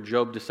point where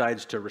Job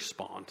decides to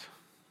respond,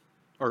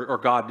 or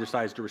God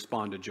decides to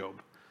respond to Job.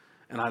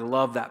 And I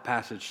love that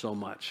passage so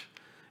much.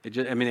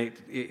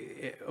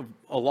 A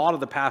lot of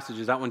the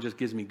passages, that one just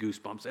gives me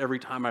goosebumps every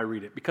time I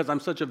read it. Because I'm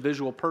such a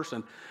visual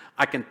person,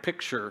 I can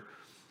picture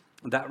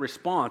that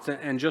response.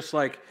 And just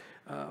like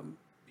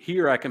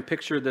here, I can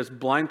picture this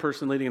blind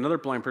person leading another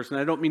blind person.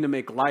 I don't mean to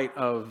make light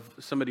of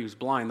somebody who's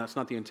blind. That's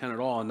not the intent at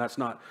all, and that's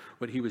not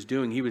what he was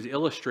doing. He was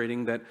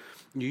illustrating that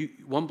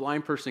one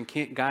blind person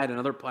can't guide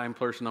another blind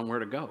person on where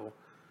to go.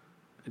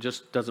 It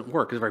just doesn't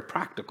work. It's very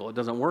practical. It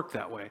doesn't work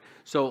that way.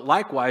 So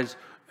likewise,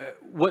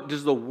 what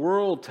does the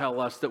world tell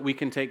us that we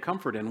can take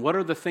comfort in? What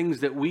are the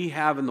things that we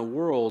have in the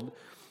world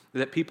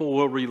that people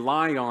will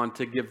rely on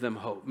to give them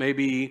hope?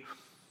 Maybe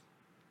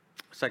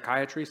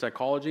psychiatry,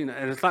 psychology, and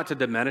it's not to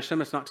diminish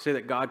them. It's not to say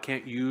that God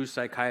can't use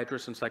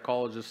psychiatrists and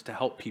psychologists to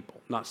help people.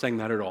 I'm not saying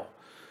that at all.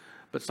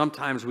 But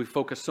sometimes we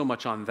focus so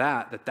much on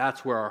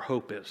that's where our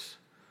hope is.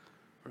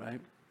 right?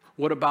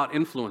 What about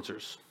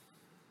influencers?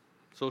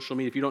 Social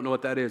media, if you don't know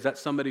what that is, that's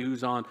somebody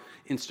who's on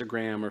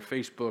Instagram or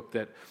Facebook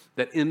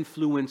that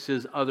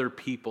influences other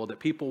people, that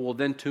people will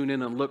then tune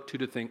in and look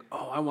to think,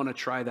 oh, I want to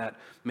try that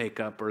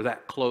makeup or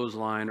that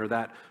clothesline or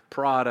that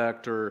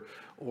product or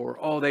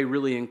oh, they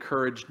really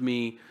encouraged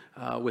me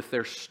with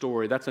their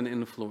story. That's an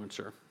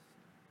influencer.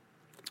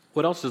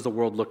 What else does the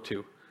world look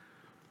to?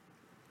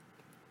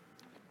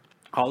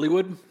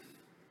 Hollywood,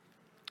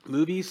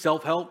 movies,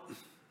 self-help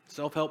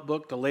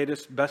book, the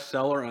latest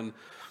bestseller on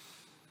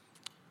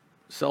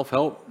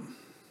self-help.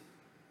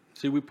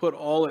 See, we put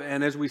all,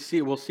 and as we'll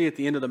see at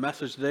the end of the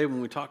message today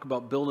when we talk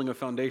about building a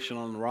foundation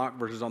on the rock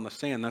versus on the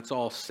sand, that's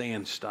all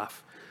sand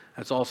stuff.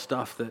 That's all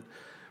stuff that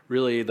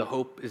really the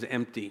hope is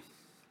empty.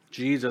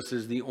 Jesus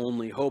is the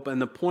only hope.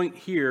 And the point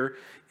here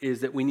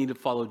is that we need to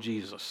follow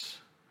Jesus,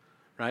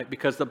 right?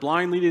 Because the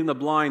blind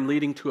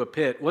leading to a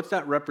pit, what's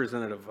that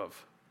representative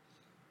of?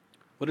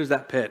 What is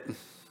that pit?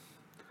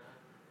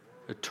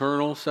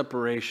 Eternal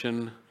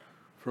separation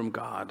from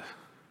God.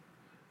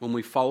 When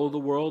we follow the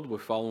world, we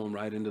follow him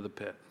right into the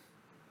pit.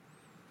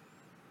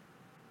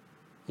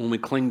 When we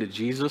cling to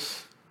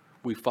Jesus,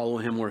 we follow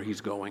him where he's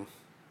going.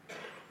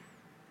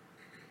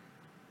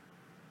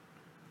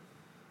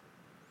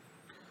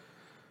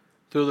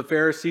 Though the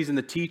Pharisees and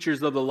the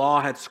teachers of the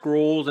law had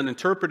scrolls and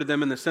interpreted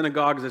them in the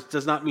synagogues, this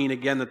does not mean,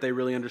 again, that they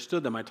really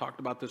understood them. I talked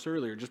about this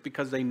earlier. Just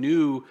because they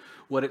knew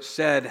what it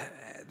said,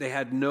 they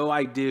had no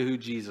idea who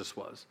Jesus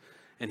was.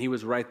 And he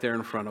was right there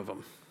in front of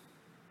them.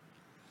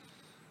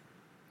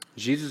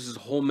 Jesus'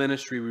 whole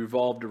ministry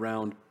revolved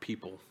around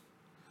people.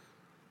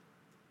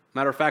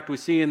 Matter of fact, we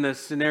see in the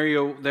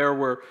scenario there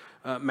where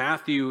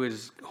Matthew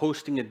is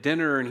hosting a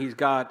dinner, and he's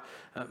got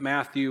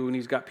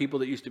he's got people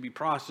that used to be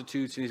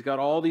prostitutes, and he's got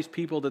all these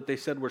people that they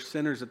said were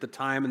sinners at the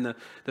time, and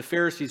the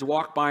Pharisees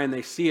walk by and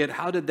they see it.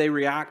 How did they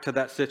react to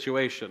that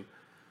situation?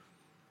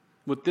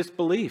 With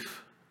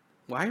disbelief.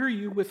 Why are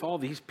you with all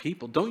these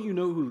people? Don't you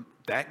know who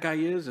that guy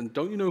is? And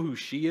don't you know who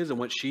she is and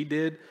what she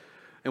did?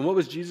 And what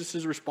was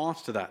Jesus'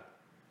 response to that?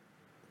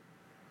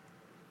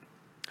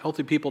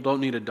 Healthy people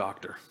don't need a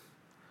doctor,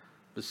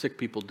 but sick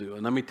people do.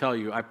 And let me tell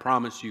you, I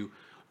promise you,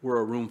 we're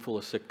a room full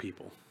of sick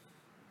people.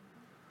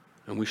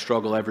 And we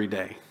struggle every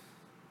day.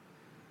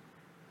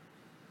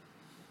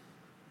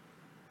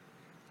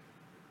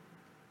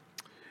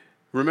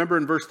 Remember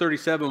in verse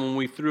 37 when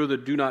we threw the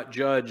do not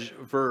judge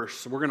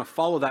verse, we're going to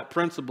follow that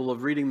principle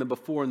of reading the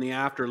before and the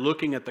after,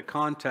 looking at the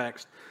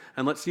context,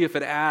 and let's see if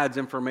it adds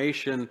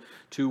information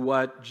to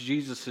what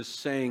Jesus is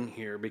saying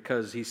here,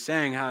 because he's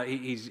saying how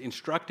he's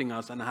instructing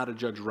us on how to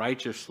judge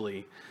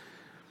righteously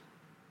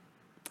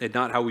and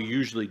not how we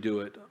usually do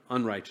it,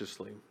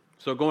 unrighteously.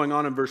 So going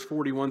on in verse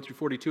 41 through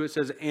 42, it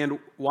says, and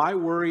why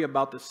worry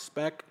about the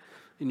speck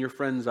in your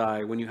friend's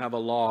eye when you have a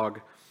log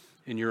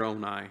in your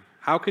own eye?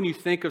 How can you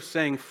think of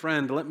saying,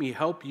 friend, let me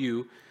help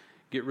you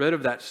get rid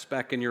of that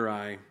speck in your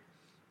eye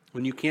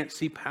when you can't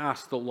see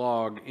past the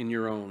log in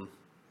your own?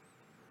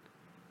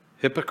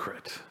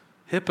 Hypocrite.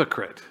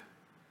 Hypocrite.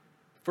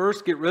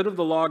 First, get rid of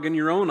the log in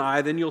your own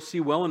eye, then you'll see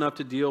well enough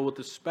to deal with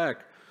the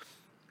speck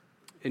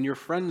in your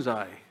friend's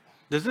eye.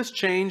 Does this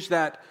change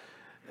that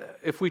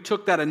if we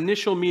took that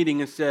initial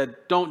meeting and said,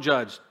 don't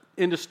judge,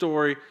 end of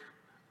story,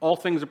 all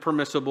things are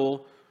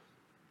permissible,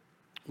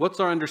 what's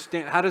our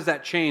understand? How does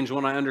that change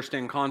when I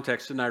understand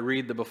context and I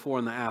read the before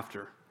and the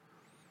after?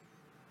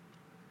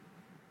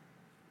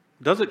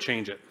 Does it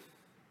change it?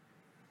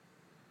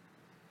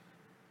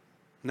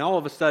 Now all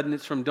of a sudden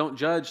it's from don't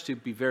judge to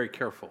be very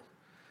careful.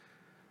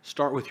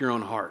 Start with your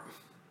own heart.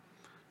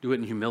 Do it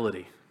in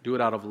humility. Do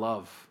it out of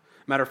love.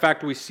 Matter of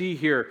fact, we see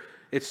here,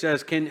 it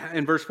says,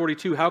 in verse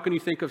 42, how can you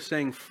think of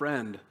saying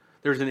friend?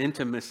 There's an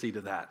intimacy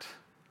to that.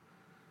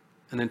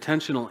 An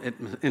intentional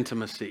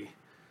intimacy.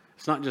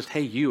 It's not just,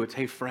 hey, you, it's,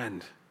 hey,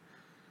 friend.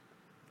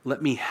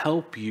 Let me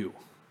help you.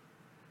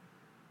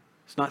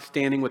 It's not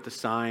standing with the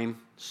sign,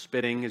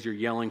 spitting as you're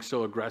yelling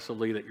so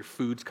aggressively that your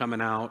food's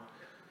coming out,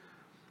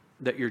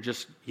 that you're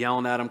just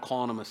yelling at him,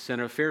 calling him a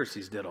sinner. The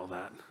Pharisees did all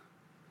that.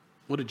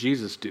 What did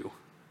Jesus do?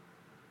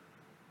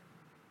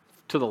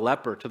 To the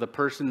leper, to the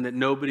person that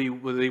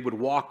they would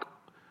walk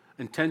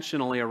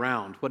intentionally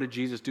around. What did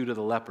Jesus do to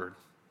the leper?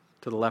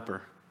 To the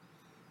leper.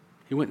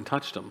 He went and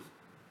touched him.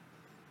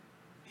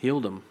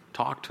 Healed him.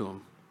 Talked to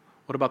him.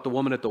 What about the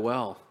woman at the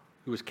well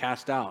who was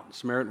cast out, the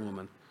Samaritan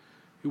woman?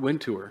 He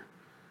went to her.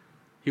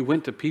 He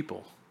went to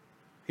people.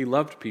 He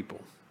loved people.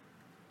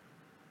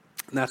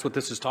 And that's what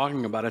this is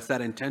talking about. It's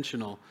that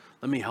intentional,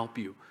 let me help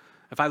you.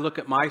 If I look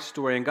at my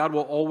story, and God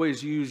will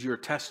always use your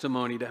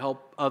testimony to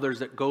help others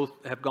that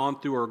have gone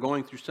through or are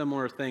going through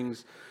similar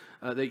things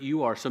that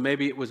you are. So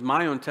maybe it was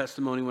my own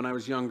testimony when I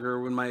was younger,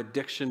 when my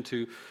addiction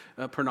to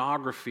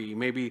pornography.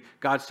 Maybe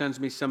God sends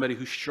me somebody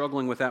who's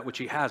struggling with that, which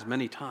he has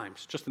many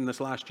times, just in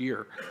this last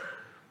year.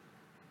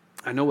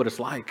 I know what it's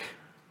like.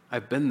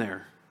 I've been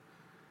there.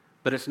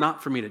 But it's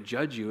not for me to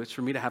judge you. It's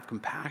for me to have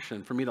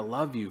compassion, for me to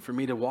love you, for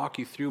me to walk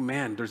you through,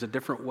 man, there's a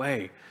different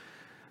way.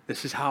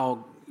 This is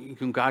how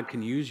God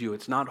can use you.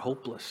 It's not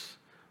hopeless,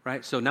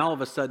 right? So now all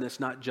of a sudden it's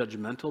not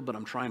judgmental, but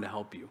I'm trying to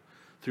help you.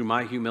 through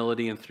my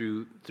humility and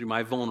through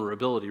my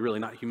vulnerability, really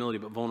not humility,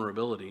 but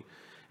vulnerability,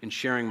 in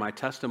sharing my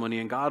testimony.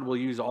 And God will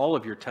use all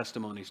of your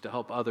testimonies to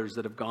help others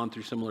that have gone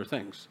through similar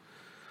things.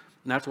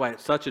 And that's why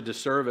it's such a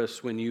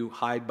disservice when you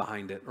hide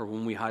behind it, or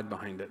when we hide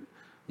behind it,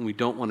 when we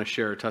don't want to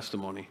share a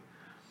testimony.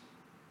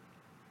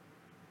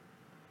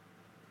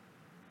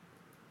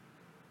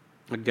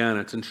 Again,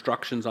 it's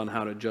instructions on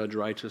how to judge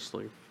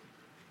righteously.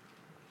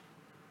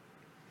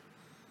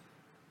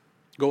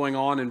 Going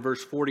on in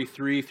verse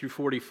 43 through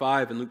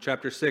 45 in Luke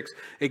chapter 6,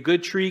 a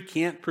good tree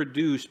can't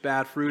produce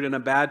bad fruit, and a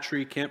bad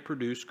tree can't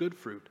produce good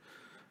fruit.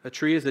 A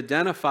tree is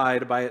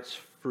identified by its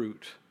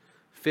fruit.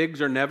 Figs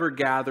are never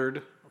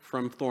gathered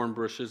from thorn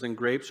bushes, and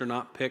grapes are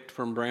not picked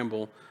from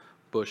bramble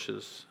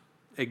bushes.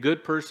 A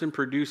good person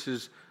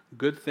produces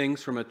good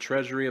things from a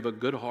treasury of a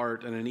good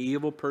heart, and an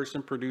evil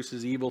person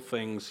produces evil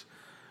things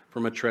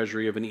from a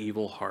treasury of an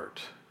evil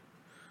heart.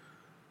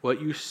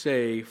 What you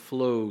say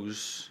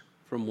flows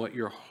from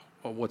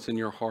what's in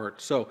your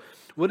heart. So,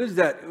 what is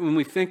that, when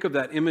we think of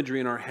that imagery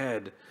in our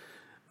head,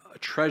 a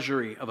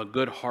treasury of a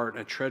good heart,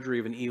 a treasury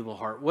of an evil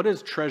heart? What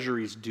does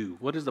treasuries do?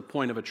 What is the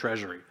point of a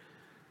treasury?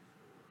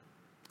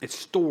 It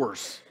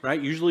stores,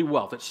 right? Usually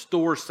wealth. It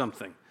stores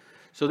something.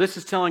 So this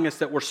is telling us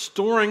that we're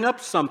storing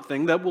up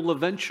something that will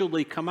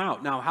eventually come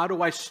out. Now, how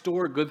do I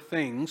store good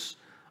things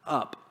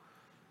up?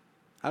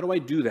 How do I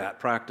do that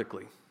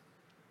practically?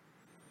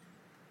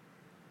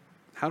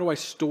 How do I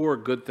store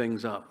good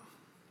things up?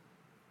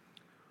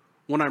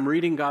 When I'm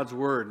reading God's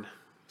Word,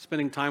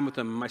 spending time with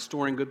Him, am I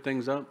storing good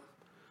things up?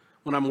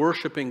 When I'm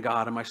worshiping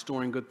God, am I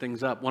storing good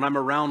things up? When I'm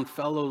around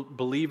fellow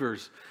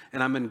believers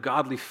and I'm in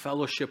godly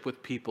fellowship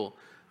with people,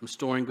 I'm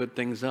storing good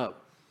things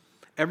up.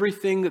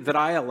 Everything that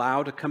I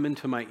allow to come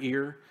into my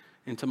ear,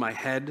 into my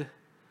head,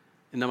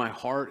 into my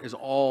heart is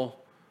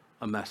all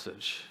a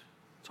message.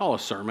 It's all a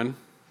sermon.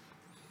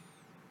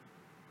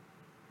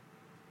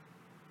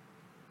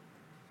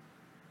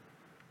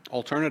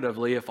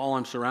 Alternatively, if all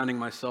I'm surrounding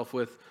myself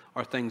with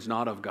are things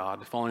not of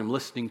God, if all I'm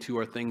listening to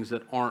are things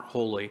that aren't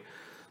holy,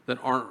 that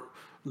aren't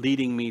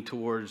leading me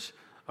towards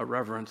a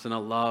reverence and a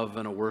love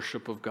and a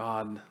worship of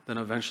God, then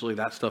eventually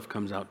that stuff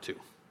comes out too.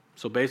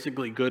 So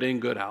basically, good in,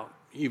 good out.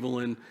 Evil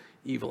in,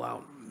 evil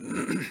out.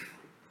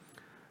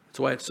 That's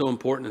why it's so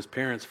important as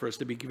parents for us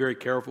to be very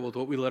careful with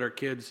what we let our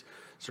kids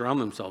surround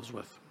themselves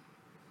with.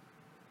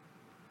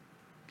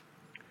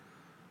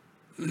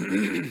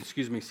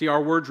 Excuse me. See,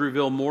 our words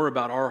reveal more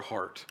about our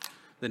heart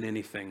than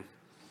anything.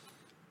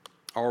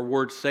 Our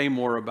words say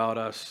more about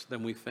us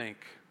than we think.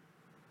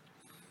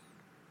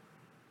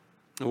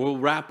 And we'll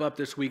wrap up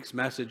this week's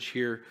message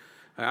here.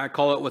 I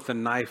call it with a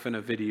knife and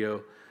a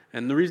video.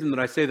 And the reason that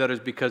I say that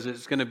is because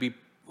it's going to be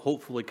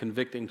hopefully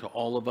convicting to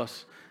all of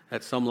us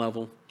at some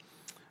level.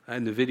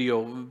 And the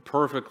video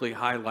perfectly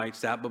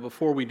highlights that. But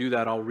before we do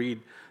that, I'll read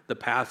the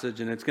passage.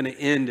 And it's going to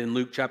end in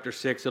Luke chapter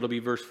 6. It'll be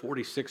verse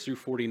 46 through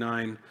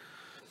 49.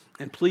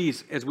 And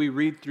please, as we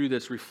read through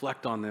this,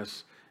 reflect on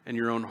this in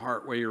your own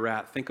heart where you're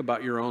at. Think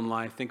about your own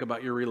life. Think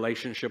about your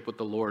relationship with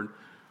the Lord.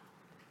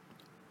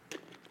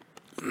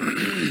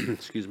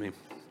 Excuse me.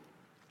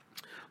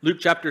 Luke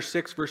chapter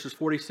 6, verses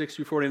 46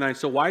 through 49.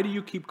 So why do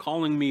you keep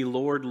calling me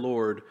Lord,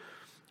 Lord,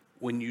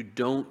 when you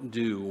don't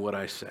do what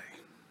I say?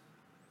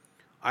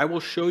 I will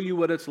show you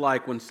what it's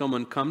like when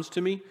someone comes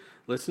to me,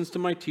 listens to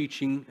my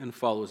teaching, and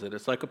follows it.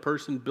 It's like a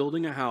person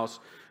building a house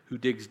who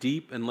digs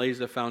deep and lays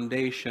a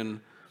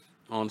foundation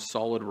on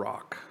solid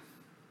rock.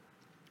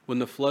 When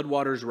the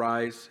floodwaters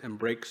rise and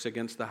breaks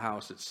against the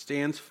house, it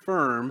stands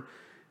firm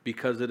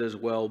because it is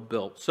well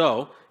built.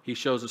 So he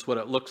shows us what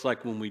it looks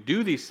like when we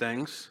do these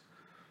things.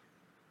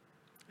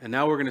 And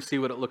now we're going to see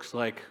what it looks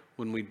like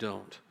when we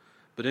don't.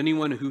 But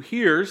anyone who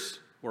hears,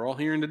 we're all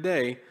hearing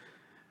today,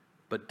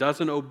 but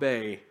doesn't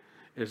obey,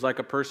 is like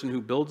a person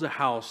who builds a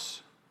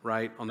house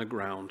right on the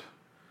ground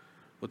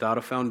without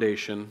a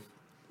foundation.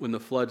 When the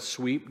floods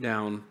sweep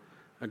down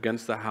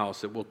against the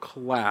house, it will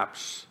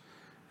collapse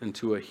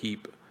into a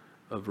heap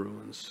of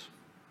ruins.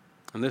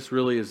 And this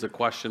really is the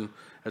question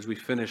as we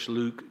finish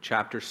Luke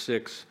chapter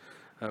 6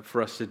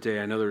 for us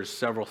today. I know there's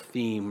several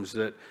themes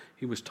that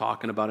he was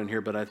talking about in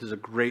here, but this is a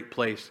great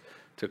place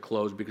to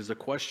close, because the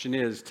question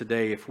is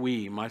today, if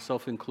we,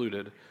 myself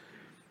included,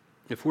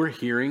 if we're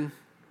hearing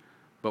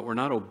but we're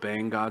not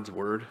obeying God's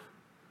word,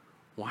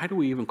 why do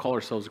we even call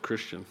ourselves a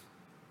Christian?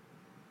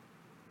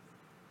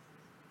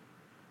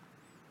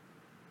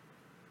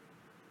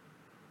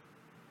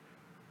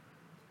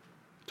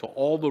 To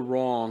all the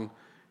wrong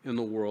in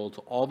the world,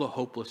 to all the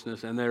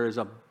hopelessness, and there is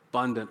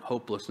abundant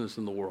hopelessness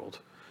in the world,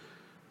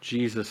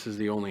 Jesus is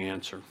the only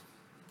answer.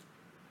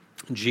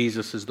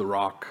 Jesus is the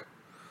rock.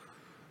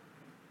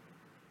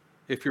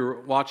 If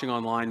you're watching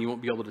online, you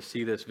won't be able to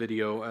see this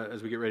video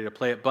as we get ready to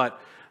play it,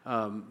 but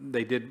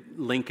they did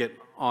link it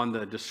on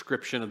the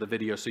description of the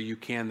video, so you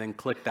can then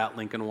click that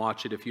link and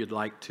watch it if you'd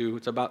like to.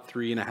 It's about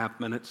 3.5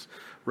 minutes,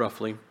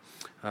 roughly.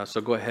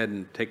 So go ahead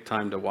and take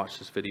time to watch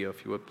this video,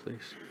 if you would,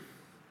 please.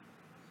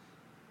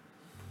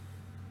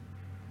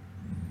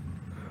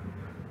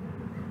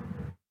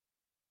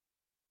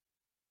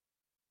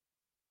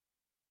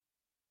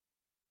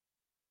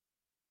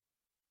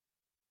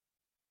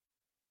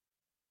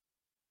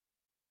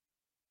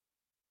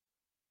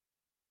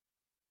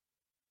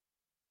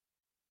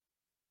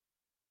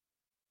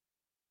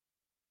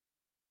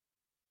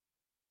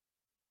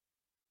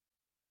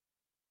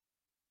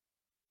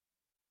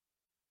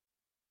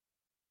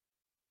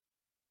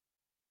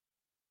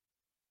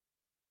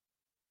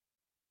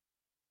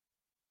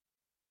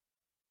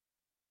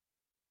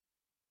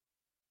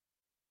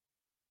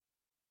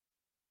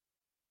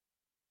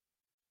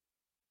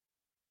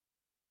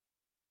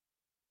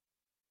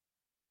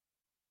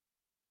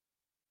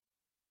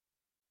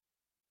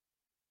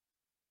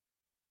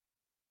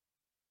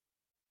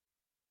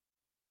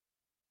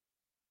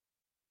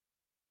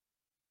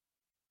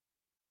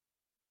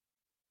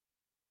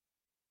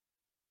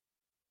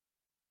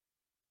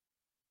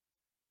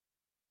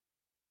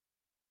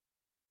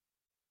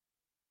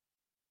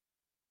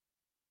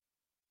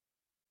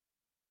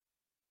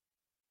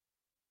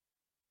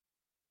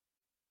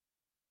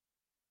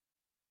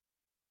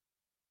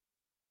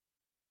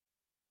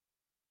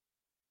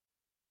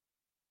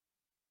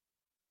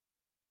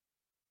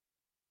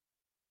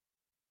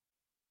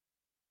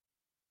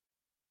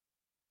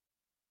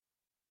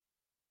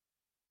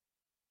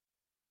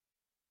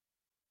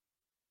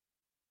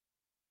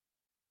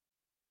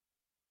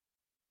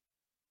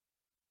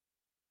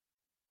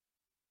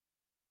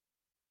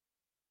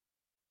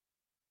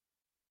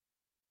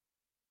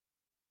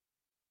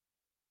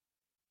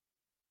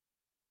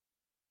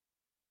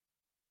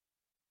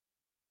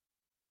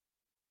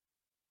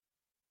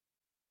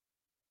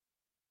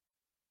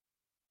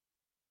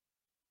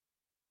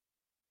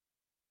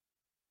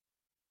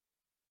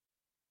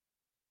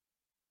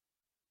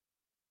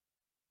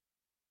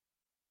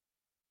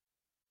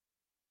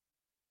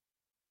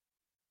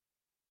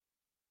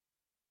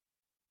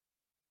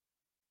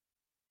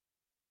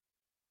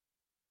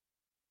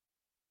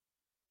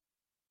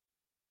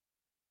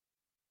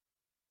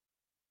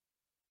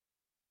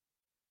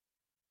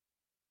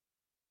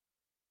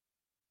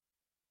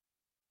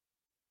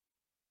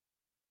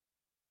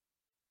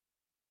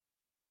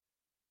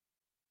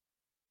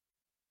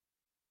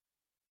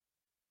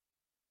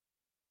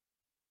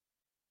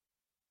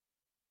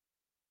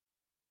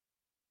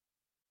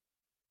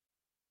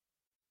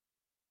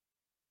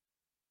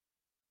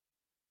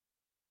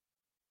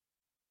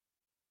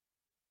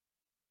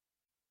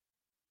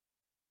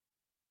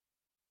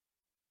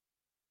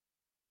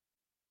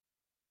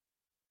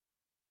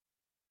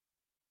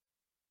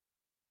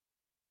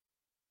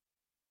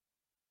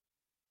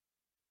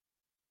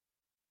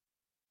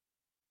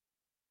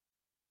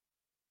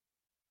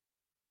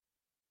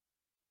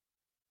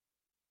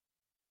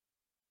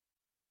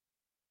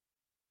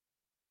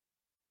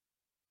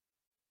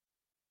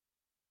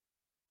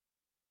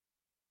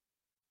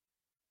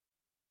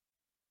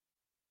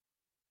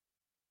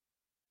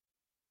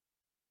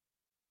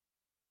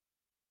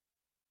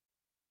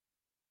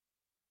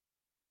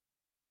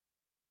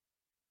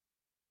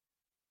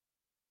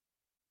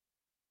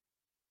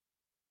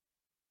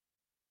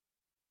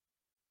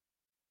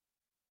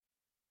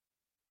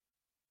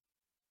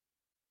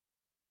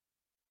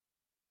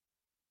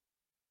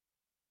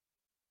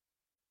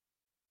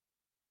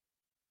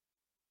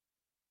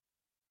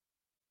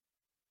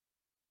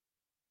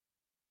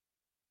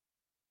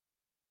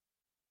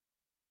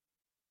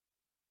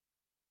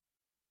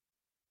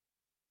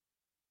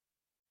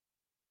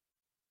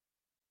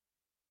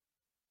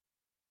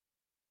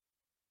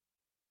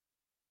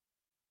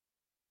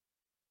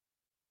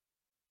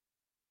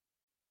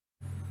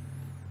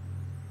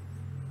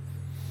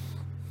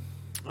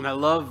 And I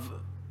love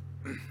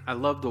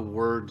the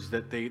words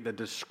that the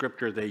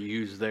descriptor they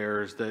use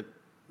there is that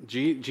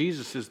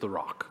Jesus is the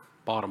rock,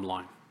 bottom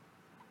line.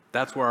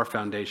 That's where our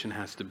foundation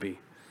has to be.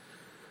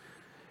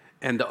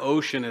 And the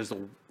ocean is the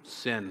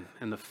sin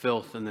and the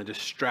filth and the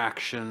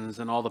distractions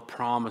and all the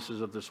promises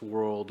of this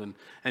world.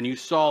 And you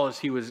saw as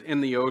he was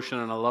in the ocean,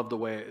 and I love the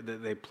way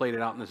that they played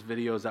it out in this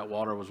video as that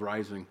water was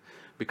rising,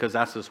 because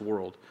that's this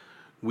world.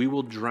 We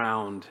will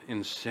drown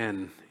in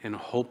sin, in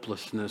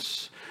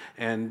hopelessness,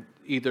 and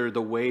either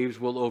the waves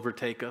will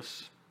overtake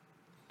us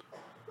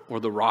or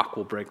the rock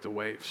will break the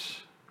waves.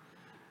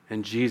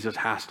 And Jesus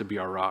has to be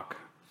our rock.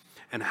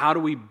 And how do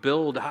we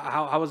build,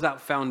 how is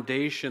that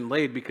foundation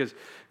laid? Because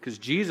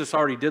Jesus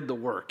already did the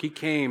work. He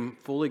came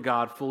fully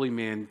God, fully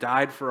man,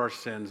 died for our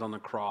sins on the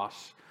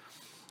cross,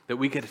 that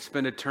we could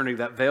spend eternity.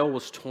 That veil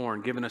was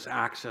torn, giving us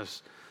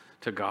access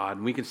to God.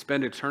 And we can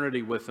spend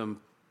eternity with him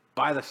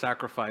by the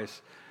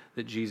sacrifice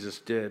that Jesus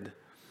did.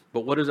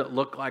 But what does it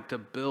look like to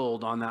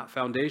build on that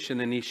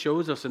foundation? And he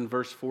shows us in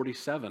verse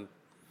 47.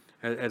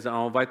 As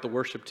I'll invite the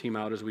worship team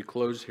out as we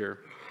close here.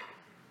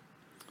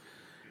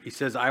 He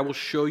says, I will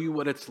show you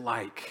what it's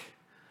like,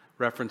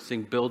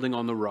 referencing building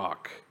on the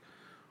rock.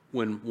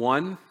 When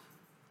 1,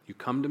 you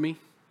come to me.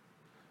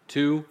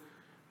 2,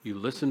 you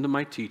listen to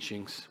my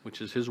teachings,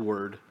 which is his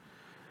word.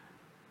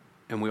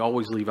 And we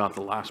always leave out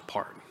the last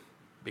part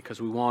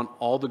because we want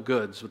all the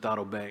goods without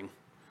obeying.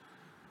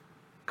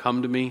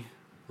 Come to me,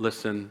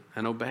 listen,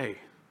 and obey.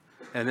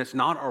 And it's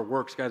not our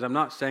works, guys. I'm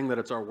not saying that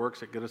it's our works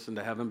that get us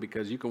into heaven,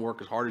 because you can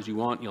work as hard as you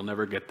want, you'll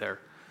never get there.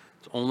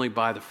 It's only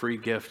by the free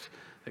gift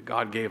that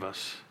God gave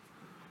us.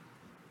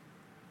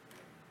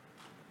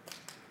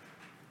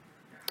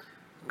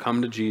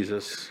 Come to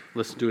Jesus,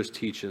 listen to his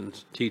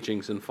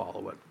teachings, and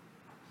follow it.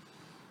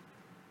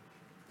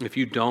 If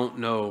you don't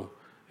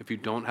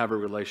have a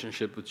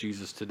relationship with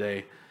Jesus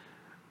today,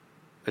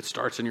 it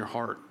starts in your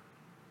heart.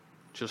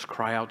 Just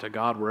cry out to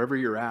God wherever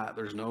you're at.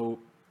 There's no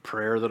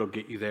prayer that'll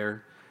get you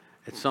there.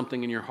 It's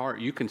something in your heart.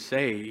 You can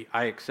say,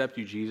 I accept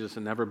you, Jesus,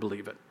 and never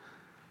believe it.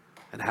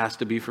 It has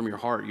to be from your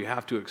heart. You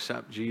have to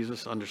accept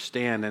Jesus,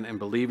 understand, and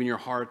believe in your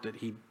heart that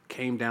he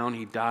came down,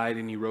 he died,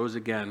 and he rose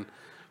again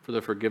for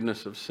the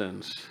forgiveness of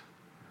sins.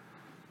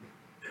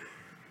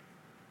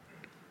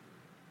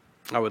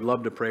 I would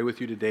love to pray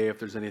with you today if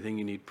there's anything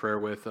you need prayer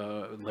with.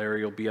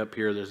 Larry will be up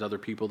here. There's other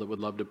people that would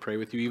love to pray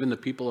with you, even the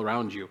people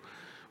around you.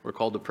 We're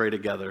called to pray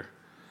together.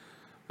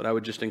 But I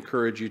would just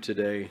encourage you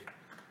today,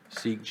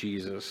 seek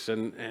Jesus.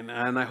 And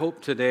I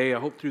hope today, I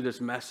hope through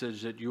this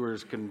message that you were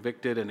as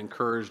convicted and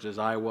encouraged as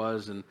I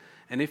was. And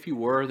if you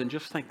were, then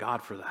just thank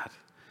God for that.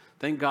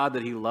 Thank God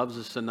that he loves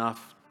us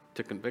enough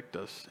to convict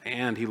us.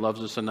 And he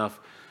loves us enough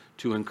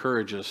to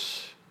encourage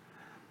us.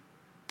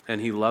 And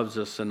he loves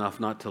us enough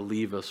not to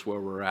leave us where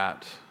we're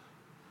at.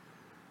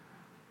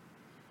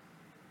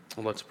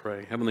 Well, let's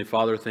pray. Heavenly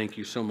Father, thank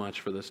you so much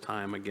for this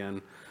time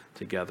again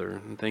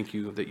together. And thank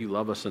you that you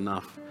love us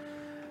enough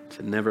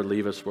to never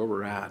leave us where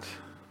we're at.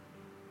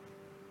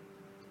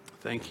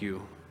 Thank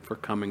you for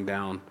coming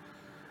down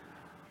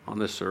on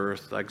this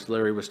earth, like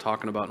Larry was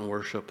talking about in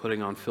worship,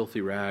 putting on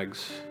filthy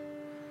rags.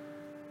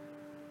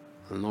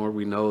 And Lord,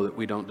 we know that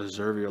we don't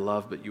deserve your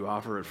love, but you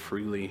offer it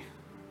freely.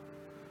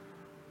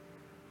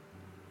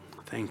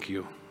 Thank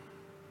you.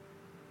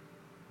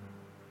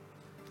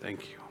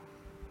 Thank you.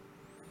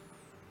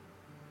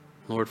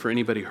 Lord, for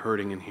anybody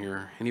hurting in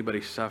here,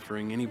 anybody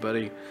suffering,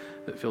 anybody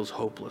that feels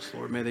hopeless,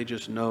 Lord, may they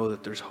just know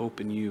that there's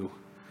hope in you,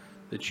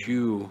 that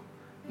you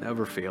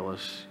never fail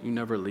us. You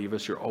never leave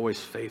us. You're always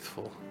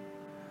faithful.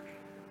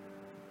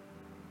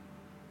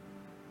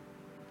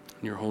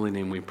 In your holy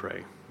name we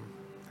pray.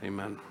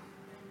 Amen.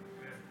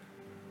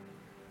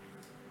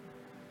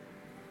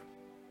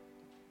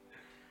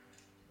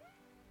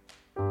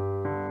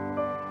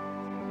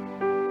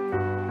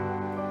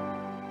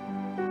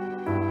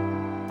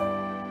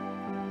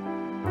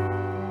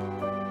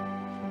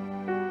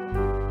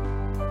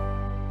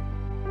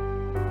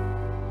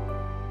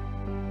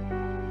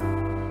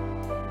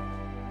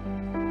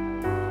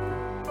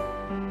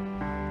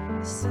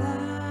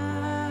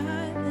 Silent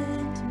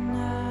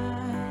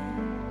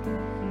night,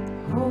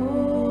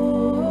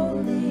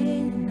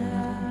 holy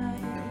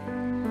night,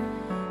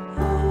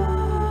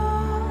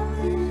 all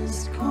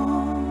is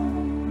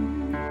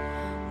calm,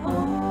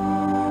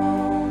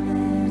 all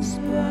is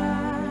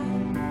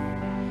bright,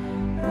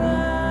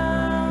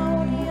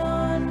 round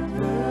yon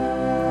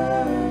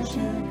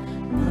virgin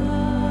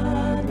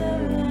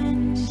mother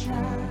and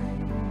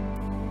child,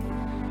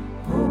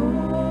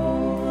 holy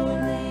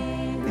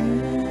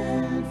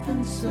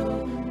infant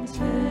so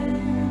tender.